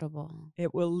incredible.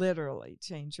 It will literally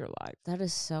change your life. That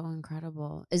is so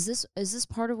incredible. Is this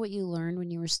part of what you learned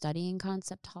when you were studying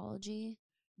conceptology?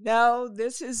 No,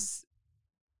 this is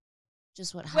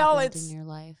just what happened in your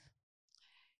life.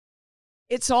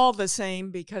 It's all the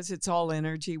same, because it's all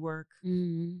energy work,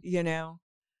 you know.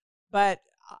 But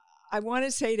I want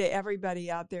to say to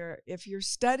everybody out there, if you're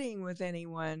studying with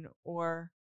anyone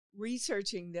or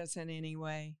researching this in any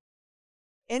way,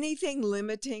 anything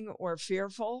limiting or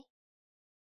fearful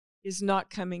is not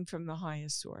coming from the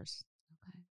highest source.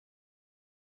 Okay.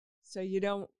 So you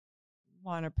don't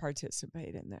want to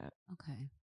participate in that. Okay.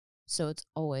 So it's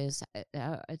always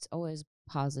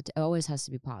positive. It always has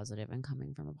to be positive and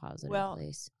coming from a positive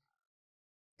place.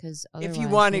 Because if you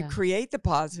want to create the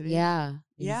positive. Yeah,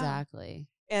 exactly.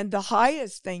 And the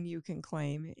highest thing you can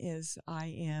claim is I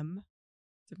am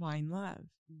divine love.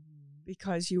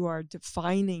 Because you are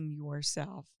defining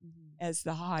yourself as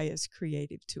the highest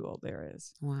creative tool there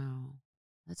is. Wow.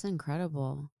 That's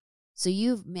incredible. So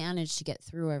you've managed to get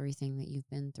through everything that you've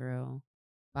been through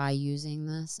by using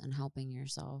this and helping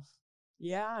yourself.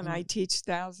 Yeah, and I teach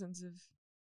thousands of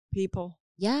people.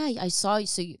 Yeah, I saw you.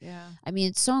 So I mean,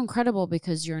 it's so incredible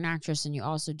because you're an actress and you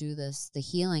also do the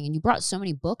healing, and you brought so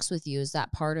many books with you. Is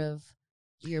that part of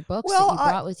your books that you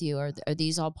brought with you? Are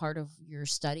these all part of your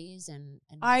studies? And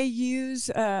I use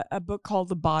a book called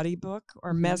The Body Book,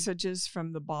 or Messages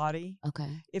from the Body. Okay.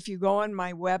 If you go on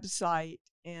my website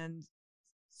and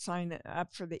sign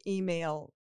up for the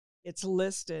email, it's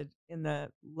listed in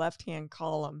the left-hand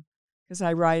column, because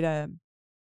I write an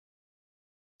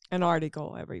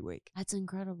article every week. That's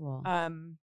incredible.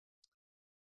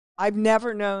 I've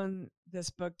never known this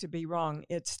book to be wrong.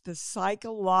 It's the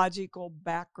psychological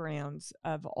backgrounds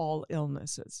of all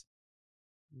illnesses.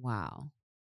 Wow.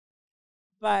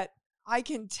 But I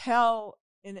can tell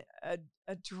in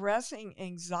addressing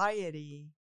anxiety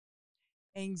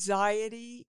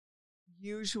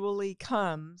usually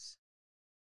comes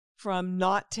from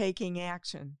not taking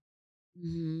action.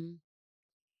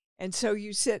 And so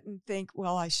you sit and think,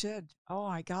 well, I should. Oh,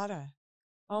 I gotta.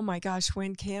 Oh my gosh,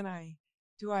 when can I?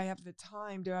 Do I have the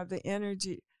time? Do I have the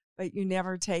energy? But you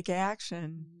never take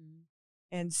action.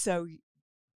 And so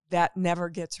that never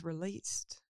gets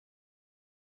released.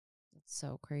 That's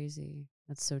so crazy.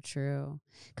 That's so true.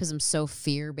 Because I'm so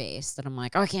fear-based that I'm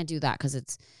like, oh, I can't do that because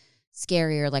it's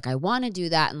scary, or like I want to do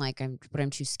that, and like but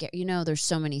I'm too scared. You know, there's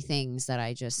so many things that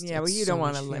I just well, you don't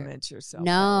want to limit yourself.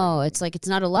 No, it's like it's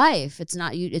not a life. It's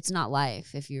not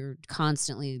life if you're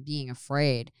constantly being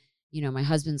afraid. You know, my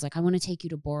husband's like, I want to take you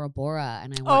to Bora Bora,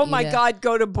 and I want my God,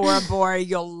 go to Bora Bora,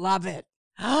 you'll love it.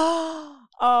 Oh,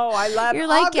 I love it. You're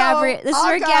like Gabrielle. This is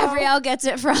where Gabrielle gets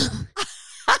it from.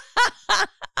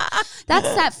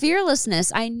 That's that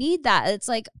fearlessness. I need that. It's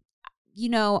like, you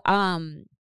know,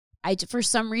 for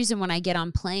some reason when I get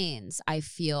on planes, I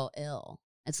feel ill.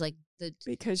 It's like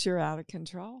because you're out of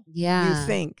control. Yeah. You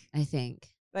think. I think.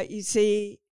 But you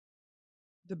see,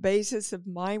 the basis of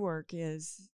my work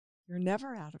is you're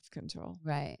never out of control.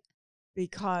 Right.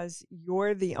 Because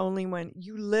you're the only one.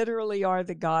 You literally are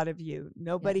the God of you.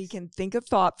 Nobody can think a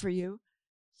thought for you,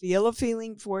 feel a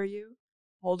feeling for you,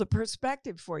 hold a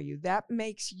perspective for you. That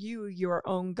makes you your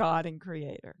own God and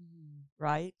creator,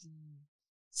 right?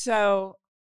 So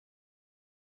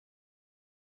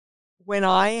when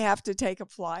I have to take a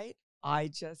flight, I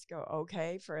just go,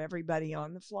 okay, for everybody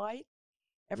on the flight,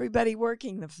 everybody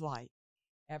working the flight,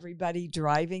 everybody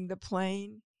driving the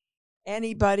plane,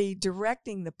 anybody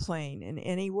directing the plane in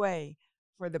any way,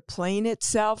 for the plane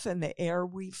itself and the air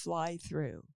we fly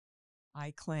through,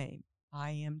 I claim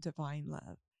I am divine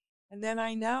love. And then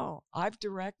I know I've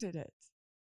directed it,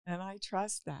 and I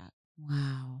trust that.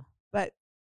 Wow. But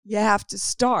you have to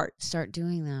start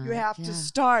doing that. You have to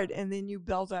start, and then you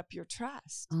build up your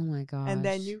trust. Oh my gosh. And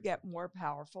then you get more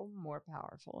powerful, and more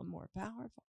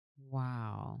powerful.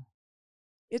 Wow.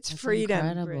 It's freedom,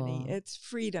 incredible. Brittany. It's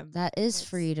freedom. That is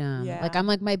freedom. Yeah. Like, I'm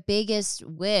like, my biggest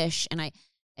wish, and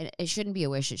it shouldn't be a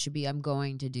wish. It should be, I'm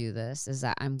going to do this, is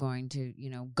that I'm going to, you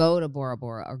know, go to Bora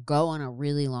Bora or go on a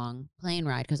really long plane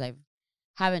ride, because I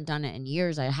haven't done it in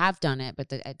years. I have done it,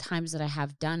 but at times that I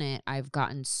have done it, I've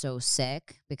gotten so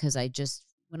sick because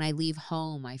when I leave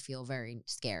home, I feel very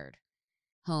scared.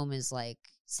 Home is like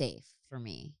safe for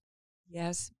me.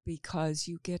 Yes, because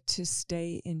you get to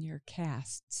stay in your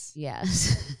casts.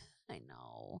 Yes, I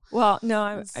know. Well, no,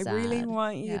 I really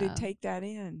want you to take that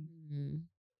in. Mm-hmm.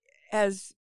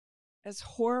 As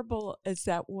horrible as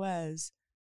that was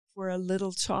for a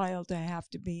little child to have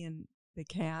to be in the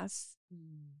cast,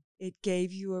 it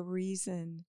gave you a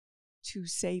reason to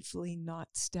safely not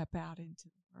step out into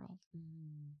the world.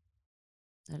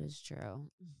 That is true.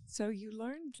 So you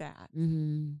learned that.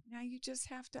 Mm-hmm. Now you just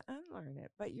have to unlearn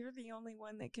it, but you're the only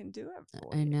one that can do it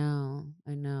for you. I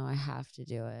know. I have to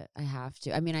do it. I have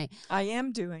to. I mean, I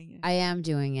am doing it. I am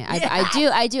doing it. Yes!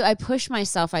 I do. I push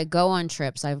myself. I go on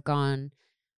trips. I've gone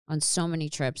on so many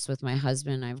trips with my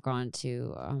husband. I've gone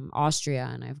to Austria,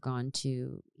 and I've gone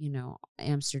to, you know,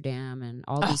 Amsterdam and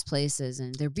all these places,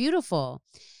 and they're beautiful.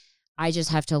 I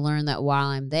just have to learn that while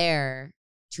I'm there,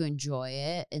 to enjoy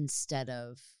it instead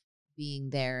of being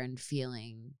there and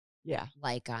feeling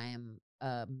like I am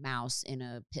a mouse in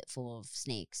a pit full of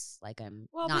snakes, like I'm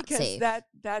not safe.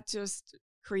 That just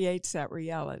creates that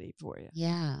reality for you.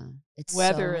 Yeah, it's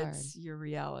whether so hard. It's your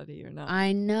reality or not.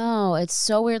 I know, it's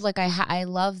so weird. Like I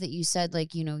love that you said,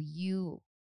 like, you know, you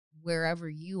wherever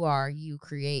you are, you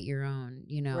create your own.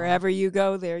 You know, wherever you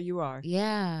go, there you are.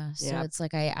 Yeah. So it's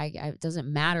like I it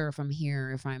doesn't matter if I'm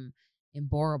here, if I'm in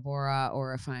Bora Bora,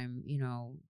 or if I'm, you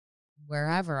know,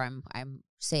 wherever, I'm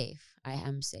safe. I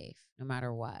am safe no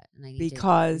matter what. And I need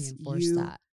because to reinforce you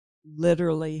that.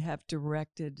 Literally have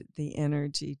directed the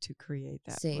energy to create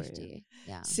that safety.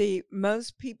 Yeah. See,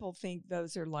 most people think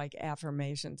those are like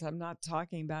affirmations. I'm not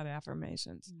talking about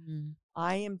affirmations. Mm-hmm.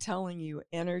 I am telling you,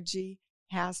 energy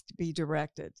has to be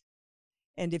directed.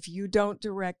 And if you don't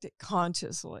direct it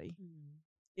consciously,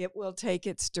 it will take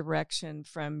its direction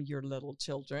from your little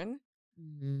children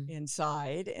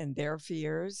inside and their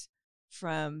fears,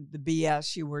 from the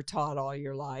BS you were taught all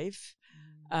your life,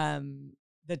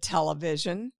 the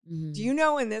television. Do you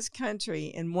know in this country,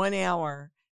 in 1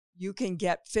 hour, you can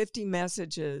get 50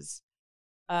 messages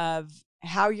of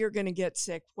how you're going to get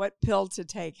sick, what pill to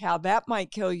take, how that might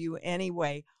kill you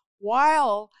anyway,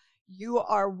 while you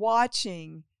are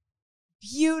watching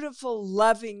beautiful,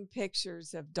 loving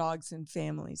pictures of dogs and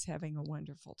families having a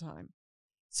wonderful time.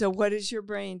 So what does your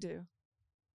brain do?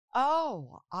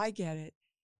 Oh, I get it.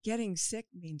 Getting sick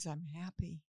means I'm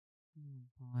happy. Oh,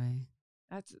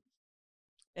 boy.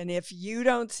 And if you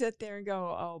don't sit there and go,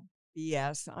 oh,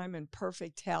 BS, I'm in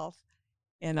perfect health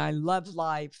and I love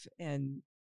life, and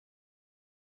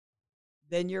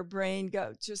then your brain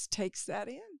just takes that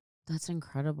in. That's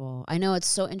incredible. I know, it's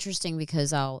so interesting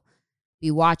because I'll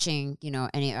be watching, you know,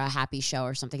 a happy show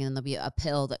or something, and then there'll be a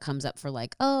pill that comes up for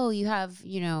like, oh, you have,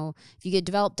 you know, if you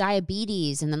develop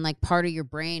diabetes, and then like part of your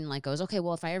brain like goes, okay,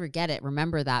 well, if I ever get it,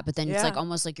 remember that. But then it's like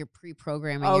almost like you're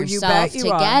pre-programming yourself to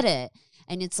get it.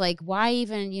 And it's like, why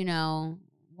even, you know,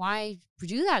 why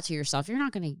do that to yourself? You're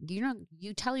not going to,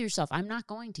 you tell yourself, I'm not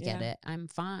going to get it. I'm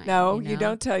fine. No, you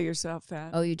don't tell yourself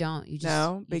that. Oh, you don't? You just,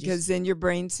 no, because then your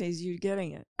brain sees you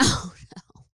getting it. Oh,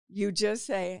 no. You just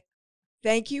say,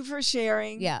 thank you for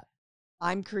sharing. Yeah.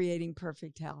 I'm creating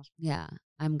perfect health. Yeah,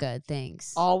 I'm good.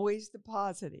 Thanks. Always the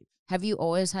positive. Have you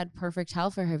always had perfect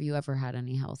health, or have you ever had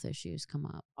any health issues come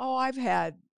up? Oh, I've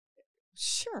had,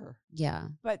 sure, Yeah,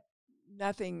 but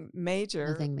nothing major.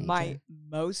 nothing major. My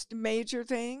most major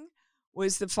thing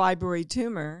was the fibroid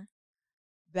tumor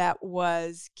that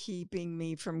was keeping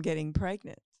me from getting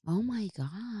pregnant. Oh my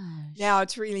gosh. Now,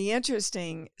 it's really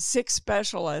interesting. 6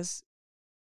 specialists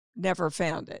never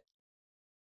found it.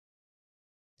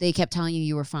 They kept telling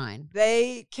you were fine.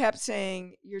 They kept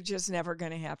saying, you're just never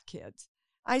going to have kids.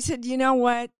 I said, you know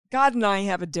what? God and I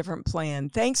have a different plan.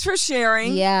 Thanks for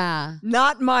sharing. Yeah.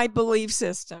 Not my belief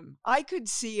system. I could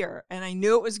see her, and I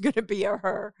knew it was going to be a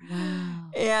her.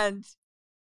 Wow. And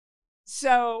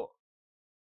so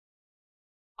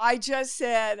I just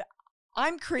said,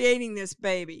 I'm creating this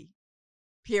baby,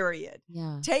 period.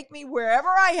 Yeah. Take me wherever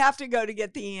I have to go to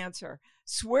get the answer.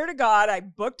 Swear to God, I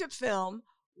booked a film,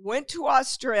 went to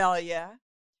Australia,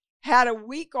 had a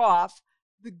week off.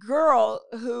 The girl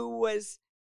who was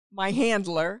my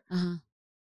handler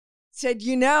said,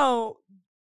 you know,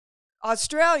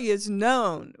 Australia's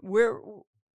known.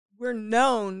 We're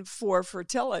known for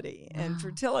fertility and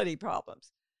fertility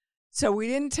problems. So we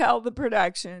didn't tell the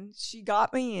production. She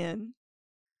got me in.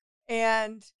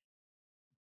 And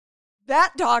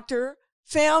that doctor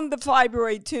found the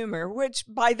fibroid tumor, which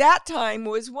by that time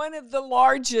was one of the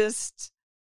largest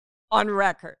on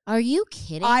record. Are you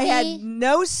kidding me? I had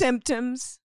no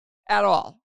symptoms at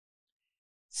all.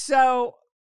 So,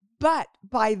 but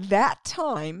by that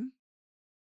time,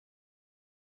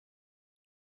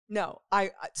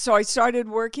 I started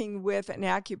working with an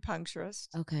acupuncturist.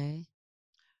 Okay.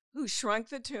 Who shrunk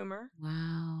the tumor.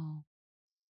 Wow.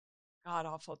 God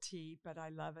awful tea, but I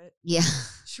love it. Yeah.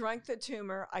 Shrunk the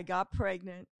tumor. I got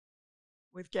pregnant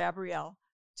with Gabrielle.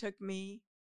 Took me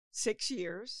 6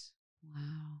 years.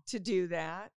 Wow. To do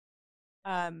that.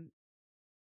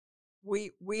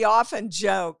 We often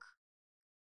joke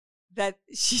that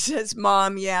she says,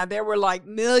 Mom, yeah, there were like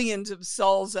millions of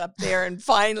souls up there. And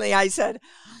finally I said,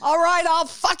 all right, I'll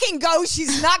fucking go.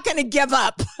 She's not going to give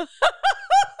up.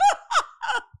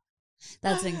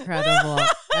 That's incredible.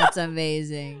 That's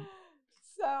amazing.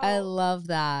 So I love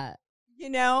that. You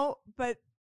know, but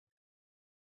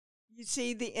you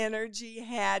see, the energy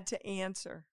had to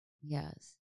answer.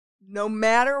 Yes. No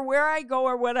matter where I go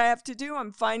or what I have to do,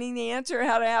 I'm finding the answer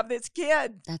how to have this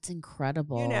kid. That's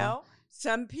incredible. You know,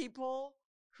 some people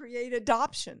create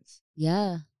adoptions.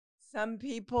 Yeah. Some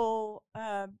people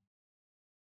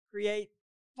create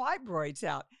fibroids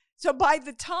out. So by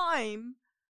the time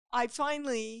I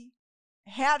finally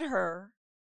had her,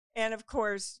 and of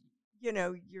course, you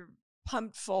know, you're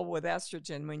pumped full with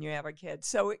estrogen when you have a kid,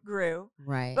 so it grew.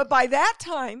 Right. But by that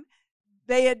time,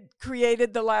 they had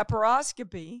created the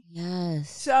laparoscopy. Yes.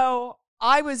 So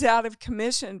I was out of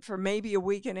commission for maybe a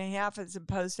week and a half as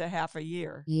opposed to half a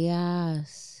year.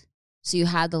 Yes. So you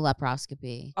had the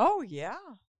laparoscopy. Oh, yeah.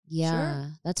 Yeah.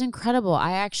 Sure. That's incredible.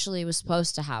 I actually was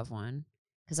supposed to have one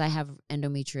because I have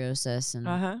endometriosis, and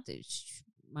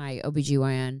my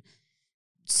OBGYN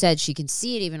said she can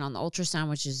see it even on the ultrasound,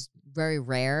 which is very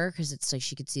rare because it's like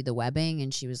she could see the webbing,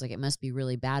 and she was like, it must be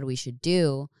really bad. We should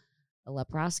do a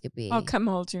laparoscopy. I'll come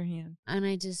hold your hand. And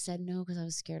I just said no because I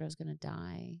was scared I was going to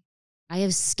die. I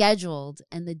have scheduled,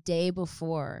 and the day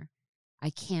before I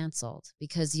canceled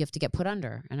because you have to get put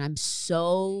under, and I'm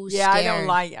so scared. Yeah, I don't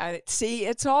like see,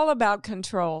 it's all about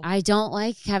control. I don't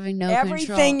like having no control.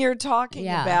 Everything you're talking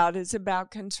about is about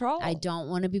control. I don't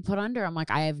want to be put under. I'm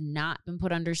like, I have not been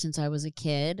put under since I was a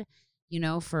kid, you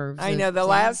know, I know the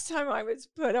last time I was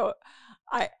put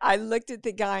I looked at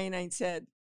the guy and I said,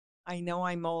 I know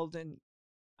I'm old and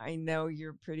I know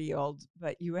you're pretty old,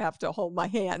 but you have to hold my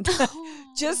hand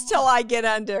just till I get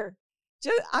under.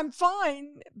 I'm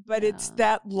fine, but it's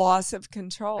that loss of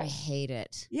control. I hate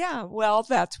it. Yeah, well,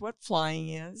 that's what flying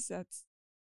is.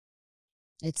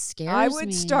 It scares me. I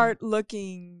would start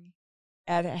looking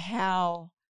at how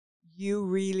you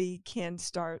really can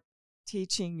start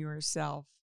teaching yourself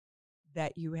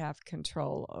that you have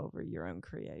control over your own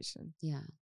creation. Yeah.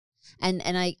 And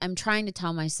I'm trying to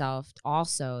tell myself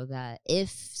also that if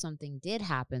something did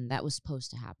happen, that was supposed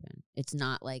to happen. It's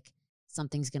not like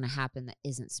something's going to happen that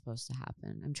isn't supposed to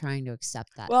happen. I'm trying to accept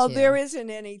that, well, too. There isn't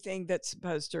anything that's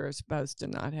supposed to or supposed to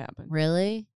not happen.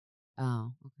 Really?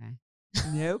 Oh, okay.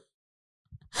 Nope.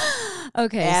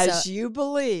 Okay. As you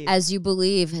believe. As you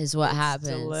believe is what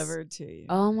happens. Delivered to you.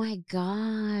 Oh, my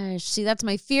gosh. See, that's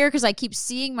my fear because I keep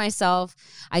seeing myself.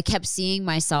 I kept seeing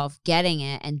myself getting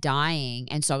it and dying.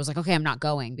 And so I was like, okay, I'm not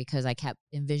going because I kept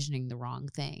envisioning the wrong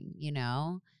thing, you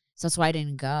know? So that's why I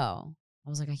didn't go. I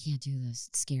was like, I can't do this.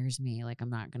 It scares me. Like, I'm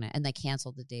not going to. And they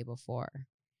canceled the day before.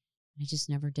 I just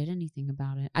never did anything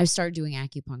about it. I started doing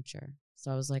acupuncture. So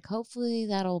I was like, hopefully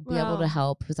that'll be able to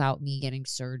help without me getting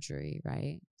surgery,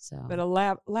 right? So, but a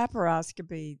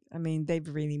laparoscopy, I mean, they've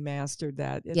really mastered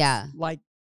that. It's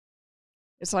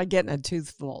it's like getting a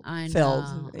tooth filled.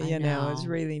 You know, it's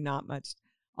really not much.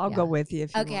 I'll go with you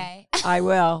if you want. I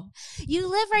will. You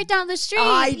live right down the street.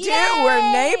 I do. Yay!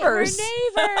 We're neighbors.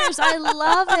 We're neighbors. I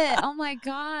love it. Oh my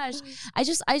gosh. I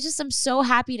just am so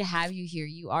happy to have you here.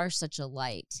 You are such a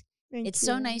light. It's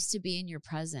so nice to be in your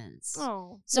presence.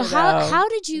 Oh. So how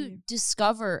did you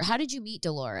discover, how did you meet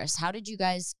Dolores? How did you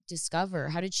guys discover?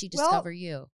 How did she discover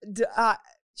you?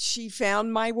 She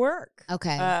found my work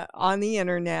on the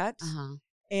internet.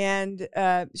 And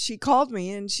she called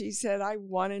me and she said, I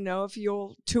want to know if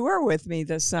you'll tour with me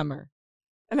this summer.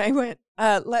 And I went,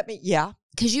 yeah.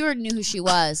 Because you already knew who she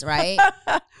was, right?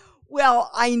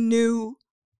 Well, I knew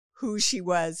who she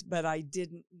was, but I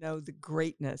didn't know the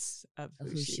greatness of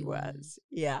who she was.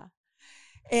 Yeah.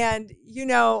 And, you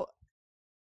know,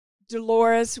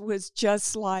 Dolores was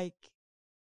just like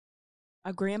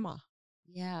a grandma.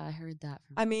 Yeah, I heard that.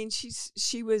 I mean,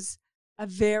 she was a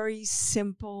very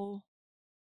simple,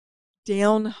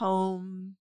 down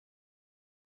home,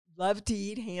 love to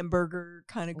eat hamburger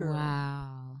kind of girl.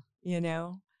 Wow. You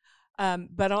know?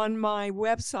 But on my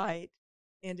website,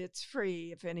 and it's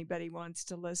free if anybody wants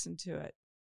to listen to it,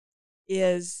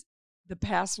 is the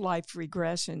past life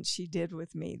regression she did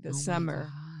with me this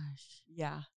summer. My gosh.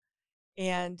 Yeah.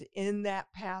 And in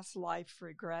that past life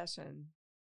regression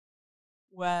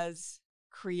was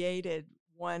created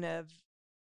one of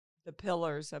the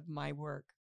pillars of my work.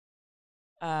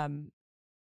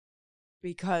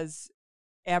 Because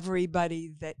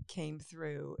everybody that came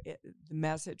through, the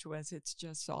message was, it's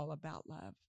just all about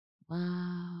love.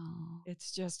 Wow.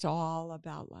 It's just all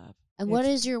about love. And what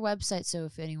is your website? So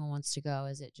if anyone wants to go,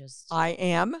 is it just?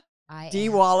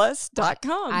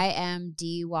 IamDWallace.com.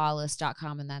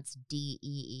 IamDWallace.com, and that's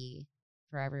DEE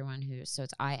for everyone so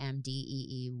it's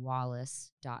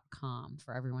IamDeeWallace.com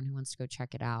for everyone who wants to go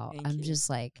check it out. Thank you. Just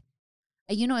like,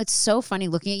 you know, it's so funny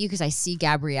looking at you because I see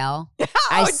Gabrielle.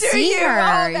 I see her.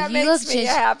 Oh, that makes me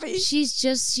happy.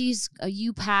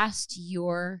 You passed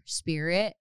your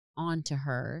spirit onto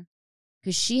her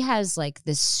because she has like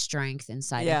this strength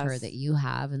inside of her that you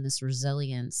have and this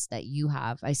resilience that you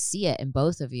have. I see it in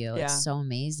both of you. It's so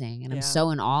amazing. And I'm so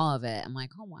in awe of it. I'm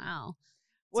like, oh, wow.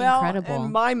 It's incredible.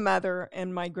 And my mother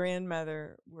and my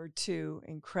grandmother were two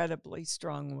incredibly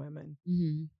strong women.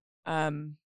 Mm-hmm.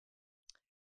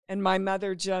 And my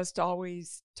mother just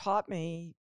always taught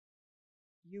me,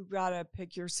 you got to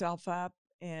pick yourself up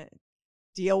and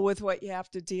deal with what you have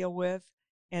to deal with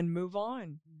and move on.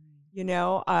 Mm-hmm. You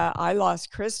know, I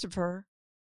lost Christopher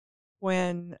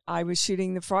when I was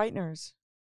shooting The Frighteners.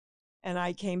 And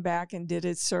I came back and did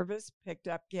his service, picked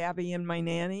up Gabby and my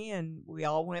nanny, and we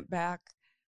all went back.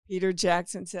 Peter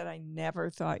Jackson said, I never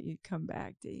thought you'd come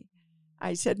back, Dee.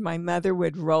 I said my mother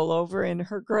would roll over in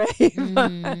her grave.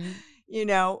 Mm-hmm. You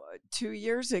know, 2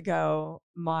 years ago,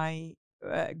 my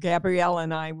Gabrielle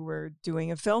and I were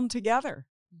doing a film together.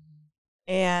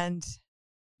 Mm-hmm. And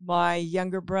my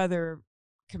younger brother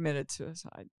committed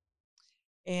suicide.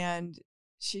 And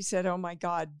she said, oh, my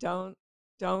God, don't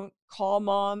call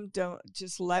Mom. Don't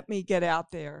just let me get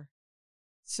out there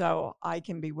so I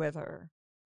can be with her.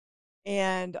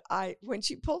 And when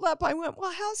she pulled up, I went,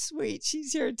 well, how sweet.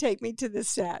 She's here to take me to the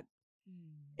set.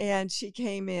 And she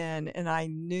came in, and I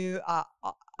knew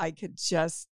I could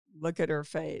just look at her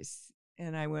face.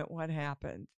 And I went, what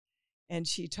happened? And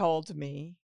she told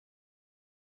me.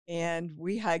 And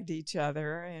we hugged each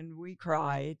other, and we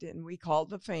cried, and we called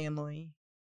the family.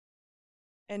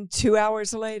 And 2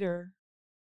 hours later,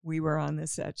 we were on the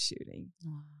set shooting.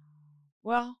 Wow.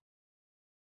 Well,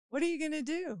 what are you going to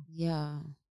do? Yeah.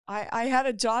 I had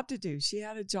a job to do. She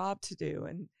had a job to do.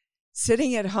 And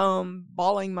sitting at home,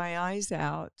 bawling my eyes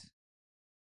out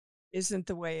isn't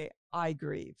the way I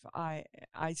grieve. I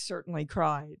certainly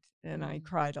cried, and I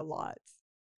cried a lot.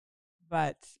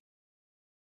 But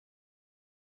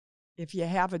if you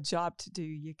have a job to do,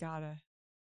 you gotta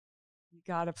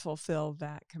fulfill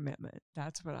that commitment.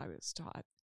 That's what I was taught.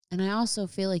 And I also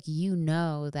feel like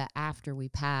that after we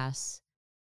pass,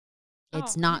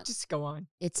 it's not just go on.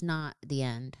 It's not the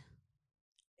end.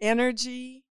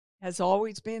 Energy has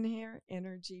always been here.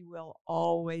 Energy will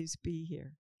always be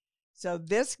here. So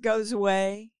this goes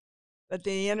away, but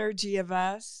the energy of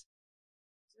us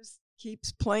just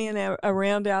keeps playing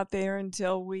around out there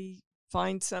until we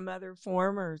find some other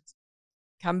form or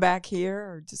come back here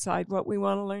or decide what we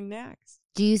want to learn next.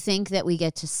 Do you think that we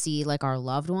get to see like our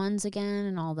loved ones again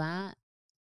and all that?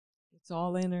 It's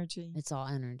all energy. It's all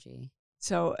energy.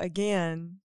 So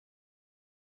again,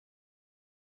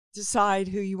 decide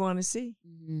who you want to see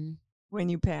when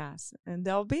you pass, and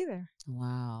they'll be there.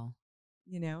 Wow.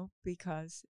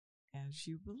 Because as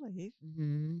you believe,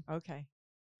 okay,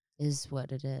 is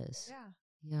what it is. Yeah.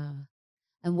 Yeah.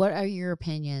 And what are your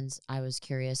opinions? I was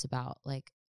curious about,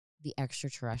 like, the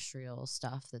extraterrestrial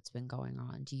stuff that's been going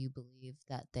on. Do you believe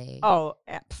that they... Oh,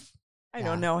 I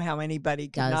don't know how anybody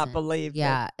could not believe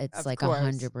that. Yeah, it's like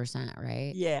 100%,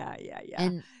 right? Yeah.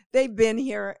 And they've been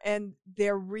here, and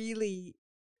they're really...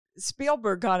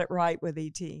 Spielberg got it right with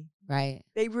E.T. Right.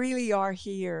 They really are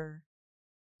here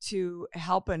to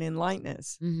help and enlighten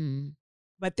us.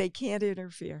 But they can't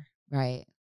interfere. Right.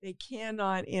 They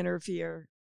cannot interfere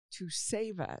to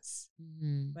save us,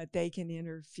 but they can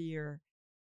interfere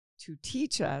to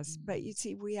teach us. But you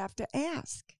see, we have to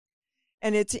ask.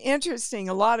 And it's interesting.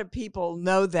 A lot of people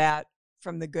know that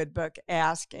from the good book,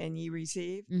 Ask and Ye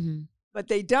Receive. But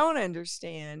they don't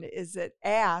understand is that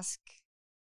ask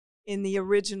in the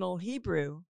original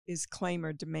Hebrew is claim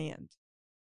or demand.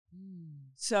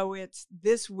 So it's,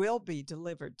 this will be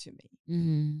delivered to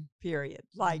me, period.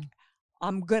 Like,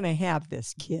 I'm going to have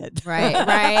this kid. Right.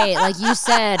 Like you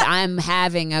said, I'm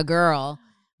having a girl,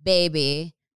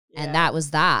 baby, and that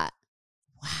was that.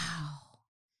 Wow.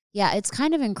 Yeah, it's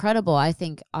kind of incredible, I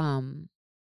think,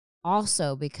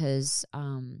 also because,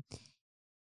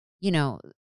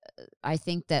 I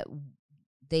think that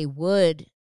they would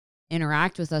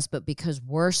interact with us, but because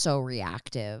we're so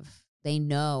reactive, they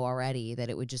know already that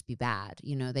it would just be bad.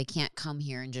 They can't come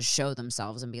here and just show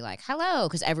themselves and be like, hello,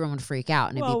 because everyone would freak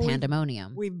out and it'd be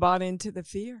pandemonium. We bought into the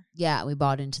fear. Yeah, we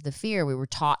bought into the fear. We were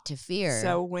taught to fear.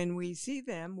 So when we see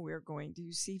them, we're going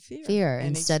to see fear.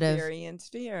 And experience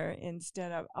fear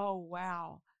instead of, oh,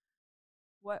 wow,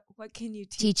 what can you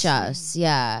teach us? me?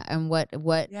 Yeah. And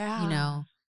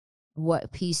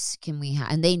what peace can we have?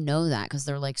 And they know that because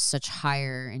they're like such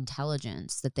higher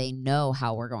intelligence that they know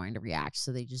how we're going to react.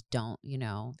 So they just don't,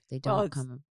 they don't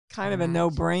come. Kind of a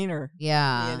no-brainer.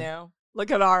 Yeah. Look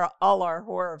at all our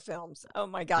horror films. Oh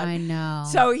my God. I know.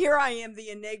 So here I am, the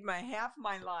enigma. Half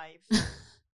my life,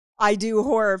 I do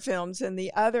horror films, and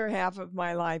the other half of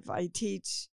my life, I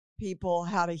teach people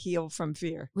how to heal from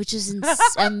fear. Which is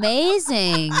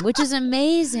amazing.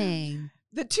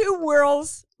 The two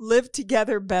worlds live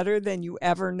together better than you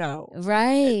ever know.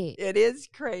 Right. It is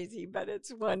crazy, but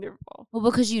it's wonderful. Well,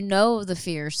 because you know the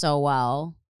fear so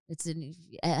well. It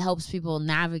helps people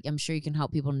navigate. I'm sure you can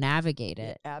help people navigate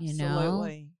it.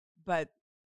 Absolutely. But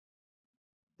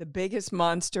the biggest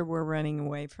monster we're running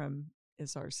away from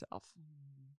is ourselves.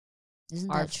 Isn't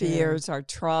our that true? Fears, our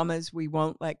traumas we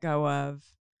won't let go of.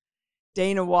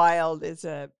 Dana Wilde is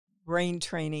a brain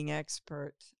training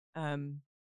expert.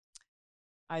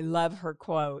 I love her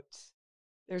quote.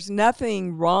 There's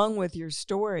nothing wrong with your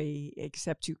story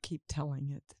except you keep telling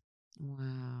it.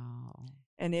 Wow.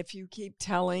 And if you keep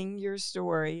telling your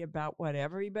story about what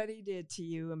everybody did to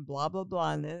you and blah, blah,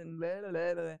 blah, and blah,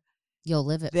 blah, blah, you'll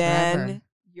live it then forever.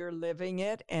 You're living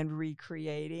it and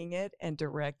recreating it and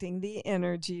directing the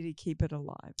energy to keep it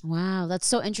alive. Wow, that's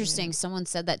so interesting. Yeah. Someone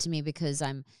said that to me because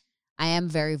I am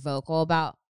very vocal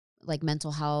about like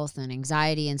mental health and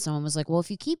anxiety. And someone was like, well, if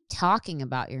you keep talking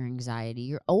about your anxiety,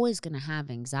 you're always going to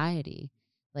have anxiety.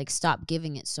 Like, stop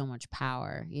giving it so much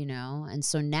power, And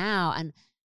so now, and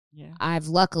I've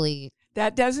luckily.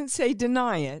 That doesn't say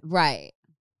deny it. Right.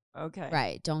 Okay.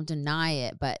 Right. Don't deny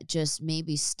it, but just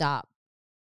maybe start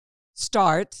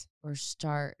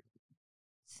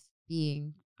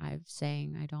being, I'm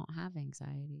saying I don't have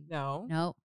anxiety. No.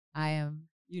 Nope. I am.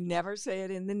 You never say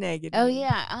it in the negative. Oh,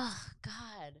 yeah. Oh,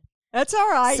 God. That's all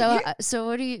right. So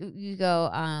what do you go?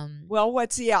 Well,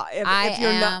 what's if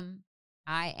you're not?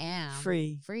 I am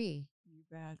free. Free. You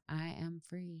bet. I am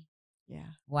free. Yeah.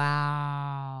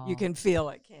 Wow. You can feel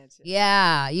it, can't you?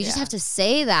 Yeah. You just have to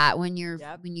say that when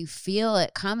when you feel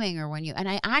it coming, or when and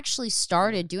I actually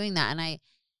started doing that, and I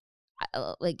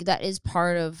like that is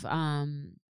part of the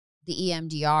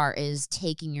EMDR is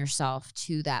taking yourself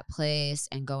to that place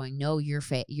and going, no, you're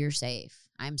safe.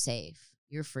 I'm safe.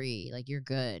 You're free. Like, you're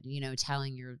good.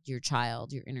 Telling your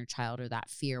child, your inner child, or that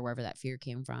fear, wherever that fear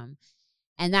came from.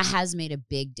 And that has made a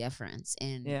big difference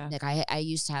in, like, I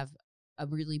used to have a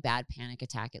really bad panic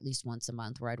attack at least once a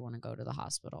month where I'd want to go to the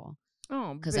hospital.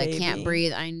 Oh, because I can't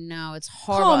breathe. I know, it's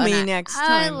horrible. Call me next time.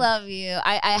 I love you.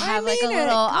 I have like a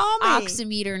little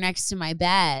oximeter next to my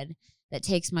bed that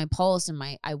takes my pulse, and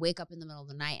I wake up in the middle of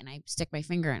the night and I stick my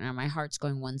finger in it, and my heart's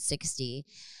going 160,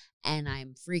 and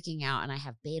I'm freaking out, and I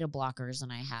have beta blockers,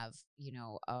 and I have,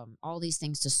 all these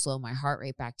things to slow my heart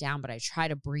rate back down, but I try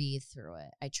to breathe through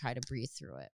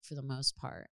it. For the most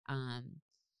part.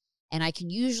 And I can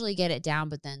usually get it down,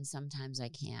 but then sometimes I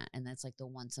can't. And that's like the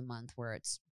once a month where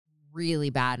it's really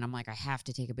bad. And I'm like, I have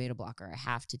to take a beta blocker. I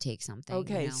have to take something.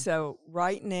 Okay, so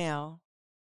right now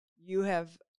you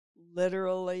have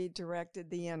literally directed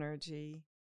the energy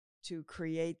to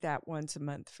create that once a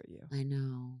month for you. I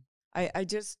know. I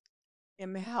just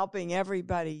am helping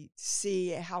everybody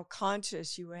see how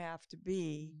conscious you have to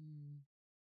be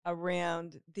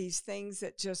around these things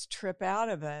that just trip out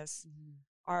of us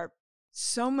are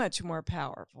so much more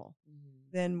powerful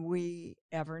than we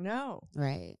ever know.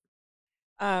 Right.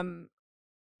 And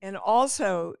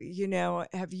also, you know,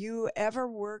 have you ever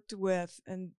worked with,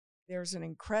 and there's an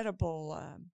incredible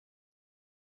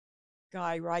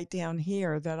guy right down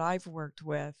here that I've worked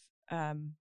with,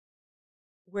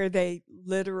 where they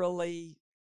literally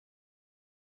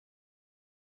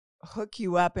hook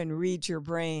you up and read your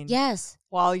brain. Yes.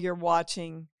 While you're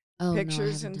watching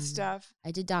pictures no, and stuff.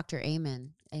 I did Dr.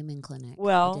 Amen Clinic.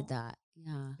 Well, I did that.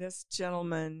 Yeah. This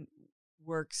gentleman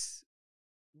works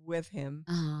with him.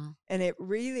 Uh-huh. And it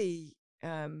really,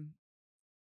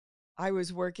 I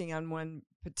was working on one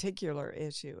particular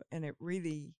issue, and it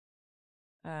really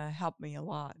helped me a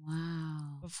lot.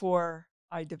 Wow. Before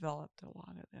I developed a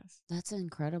lot of this. That's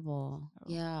incredible.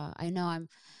 So. Yeah. I know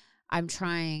I'm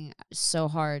trying so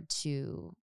hard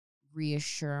to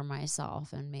reassure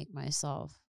myself and make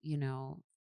myself, you know,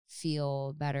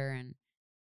 feel better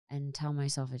and tell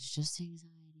myself it's just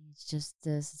anxiety. It's just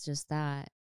this, it's just that.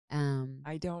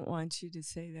 I don't want you to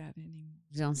say that anymore.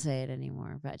 Don't say it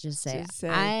anymore, but just say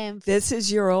I am. This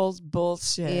is your old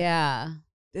bullshit. Yeah.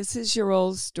 This is your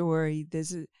old story.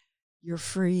 You're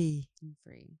free. I'm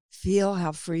free. Feel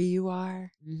how free you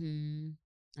are.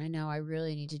 I know. I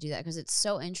really need to do that because it's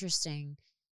so interesting.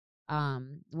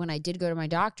 When I did go to my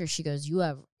doctor, she goes,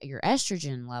 your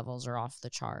estrogen levels are off the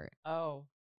chart. Oh,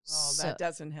 well, that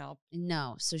doesn't help.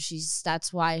 No. So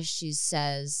that's why she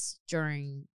says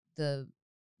during the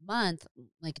month,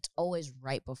 like it's always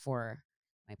right before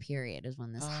my period is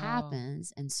when this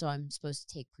happens. And so I'm supposed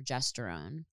to take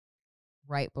progesterone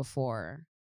right before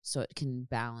so it can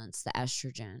balance the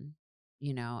estrogen,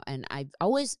 you know, and I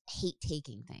always hate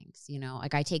taking things, you know,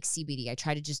 like I take CBD. I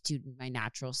try to just do my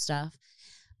natural stuff.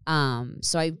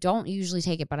 So I don't usually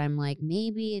take it, but I'm like,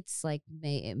 maybe it's like,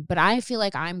 but I feel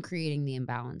like I'm creating the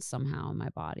imbalance somehow in my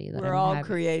body. That we're all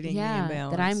creating the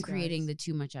imbalance. That I'm creating the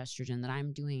too much estrogen, that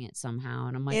I'm doing it somehow.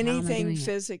 And I'm like, anything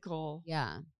physical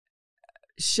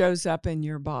shows up in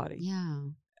your body.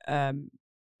 Yeah.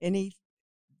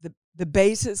 The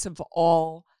basis of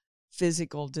all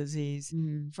physical disease,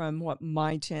 from what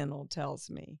my channel tells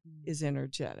me, is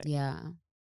energetic. Yeah.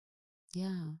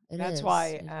 Yeah. That's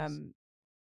why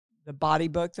the body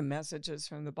book, the messages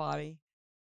from the body,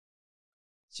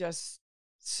 just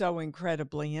so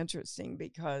incredibly interesting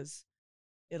because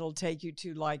it'll take you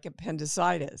to like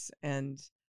appendicitis and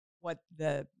what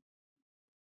the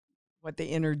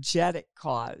energetic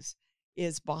cause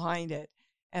is behind it.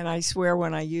 And I swear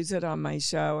when I use it on my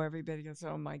show, everybody goes,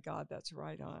 oh, my God, that's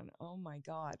right on. Oh, my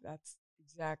God, that's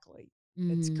exactly.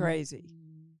 It's crazy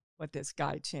what this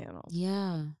guy channeled.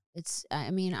 Yeah.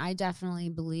 I mean, I definitely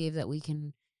believe that we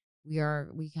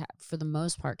for the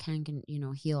most part can you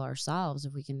know, heal ourselves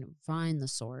if we can find the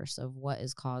source of what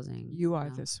is causing. You are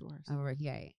the source. Oh,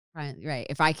 right. Right.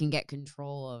 If I can get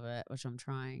control of it, which I'm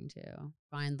trying to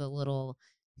find the little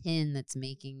pin that's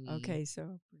making me. Okay.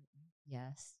 So.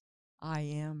 Yes. I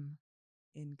am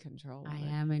in control. I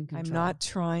am in control. I'm not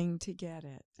trying to get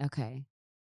it. Okay.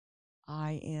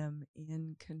 I am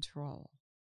in control.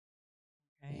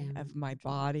 Okay. Of my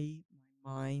body,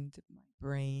 my mind, my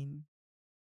brain.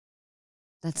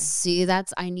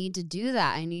 I need to do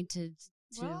that. I need to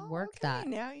work that.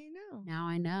 Now you know. Now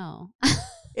I know.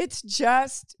 It's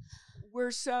just,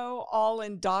 we're so all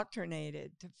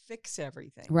indoctrinated to fix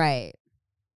everything. Right.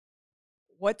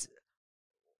 What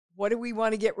do we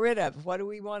want to get rid of? What do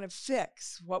we want to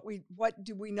fix? What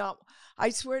do we not? I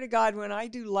swear to God, when I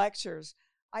do lectures,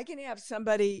 I can have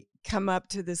somebody come up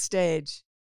to the stage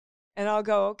and I'll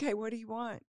go, okay, what do you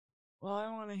want? Well, I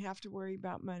don't want to have to worry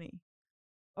about money.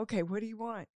 Okay, what do you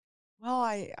want? Well,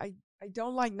 I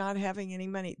don't like not having any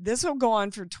money. This will go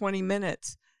on for 20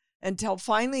 minutes until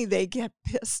finally they get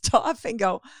pissed off and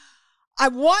go, I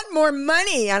want more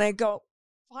money. And I go,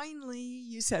 finally,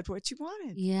 you said what you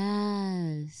wanted.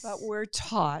 Yes. But we're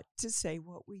taught to say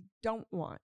what we don't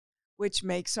want, which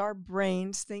makes our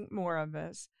brains think more of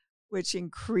us, which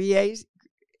increases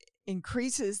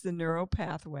the neural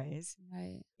pathways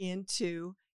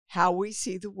into how we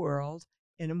see the world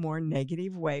in a more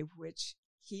negative way, which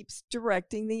keeps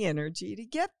directing the energy to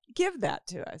give that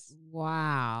to us.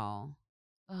 Wow.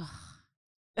 Ugh.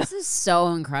 This is so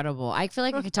incredible. I feel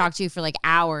like I could talk to you for like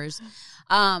hours.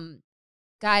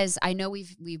 Guys, I know we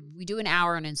do an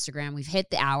hour on Instagram. We've hit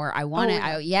the hour. I want to.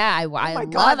 I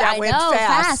love. That went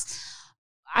fast.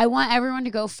 I want everyone to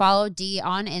go follow Dee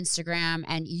on Instagram,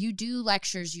 and you do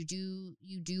lectures. You do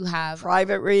have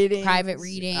private readings.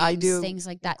 I do things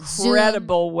like that.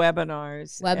 Incredible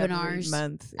webinars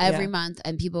every month,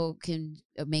 and people can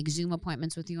make Zoom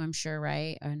appointments with you. I'm sure,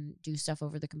 right? And do stuff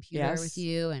over the computer with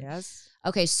you. And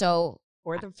okay, so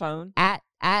or the phone at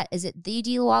is it the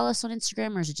Dee Wallace on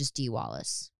Instagram, or is it just Dee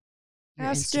Wallace?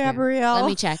 Ask Gabrielle. Let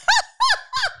me check.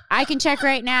 I can check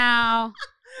right now.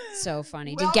 So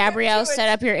funny. Did Gabrielle set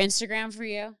up your Instagram for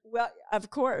you? Well, of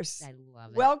course. I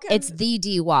love it. Welcome. It's the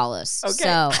Dee Wallace. Okay.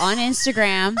 So on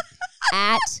Instagram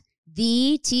at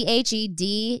the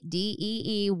THEDDEE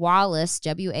Wallace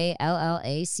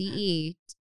WALLACE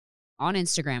on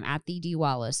Instagram at the Dee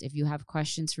Wallace. If you have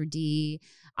questions for Dee,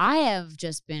 I have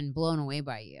just been blown away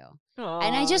by you. Aww,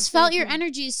 and I just felt your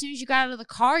energy as soon as you got out of the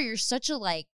car. You're such a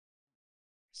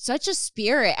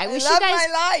spirit. I wish love you guys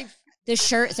my life. The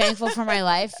shirt, thankful for my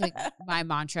life, like my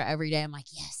mantra every day. I'm like,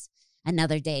 yes,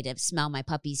 another day to smell my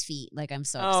puppy's feet. Like, I'm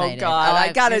so excited. Oh, God.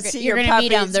 I got to see your puppies. You're going to meet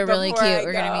them. They're really cute.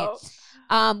 We're going to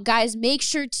meet. Guys, make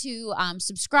sure to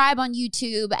subscribe on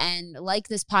YouTube and like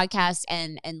this podcast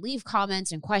and leave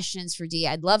comments and questions for Dee.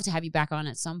 I'd love to have you back on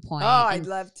at some point. Oh, I'd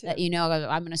love to.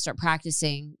 I'm going to start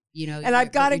practicing, And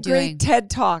I've got a great TED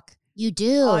Talk. You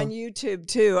do? On YouTube,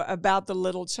 too, about the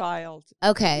little child.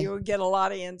 Okay. You'll get a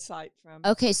lot of insight from.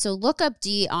 Okay, so look up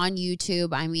Dee on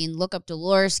YouTube. I mean, look up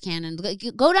Dolores Cannon.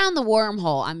 Go down the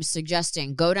wormhole. I'm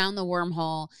suggesting go down the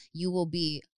wormhole. You will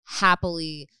be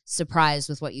happily surprised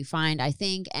with what you find, I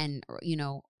think. And,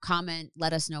 comment,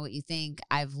 let us know what you think.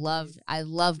 I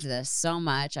loved this so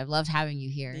much. I've loved having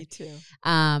you here. Me too.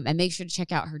 And make sure to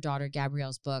check out her daughter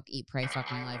Gabrielle's book, Eat, Pray,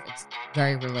 Fuck My Life. It's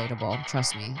very relatable.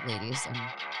 Trust me, ladies and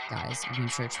guys. I'm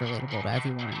sure it's relatable to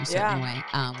everyone in a certain way.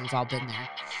 We've all been there.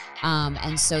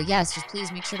 And so, yes, just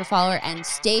please make sure to follow her and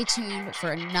stay tuned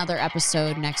for another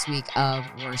episode next week of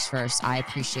Worst First. I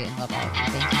appreciate and love all of you.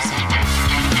 Thank you so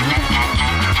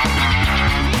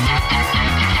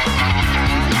much.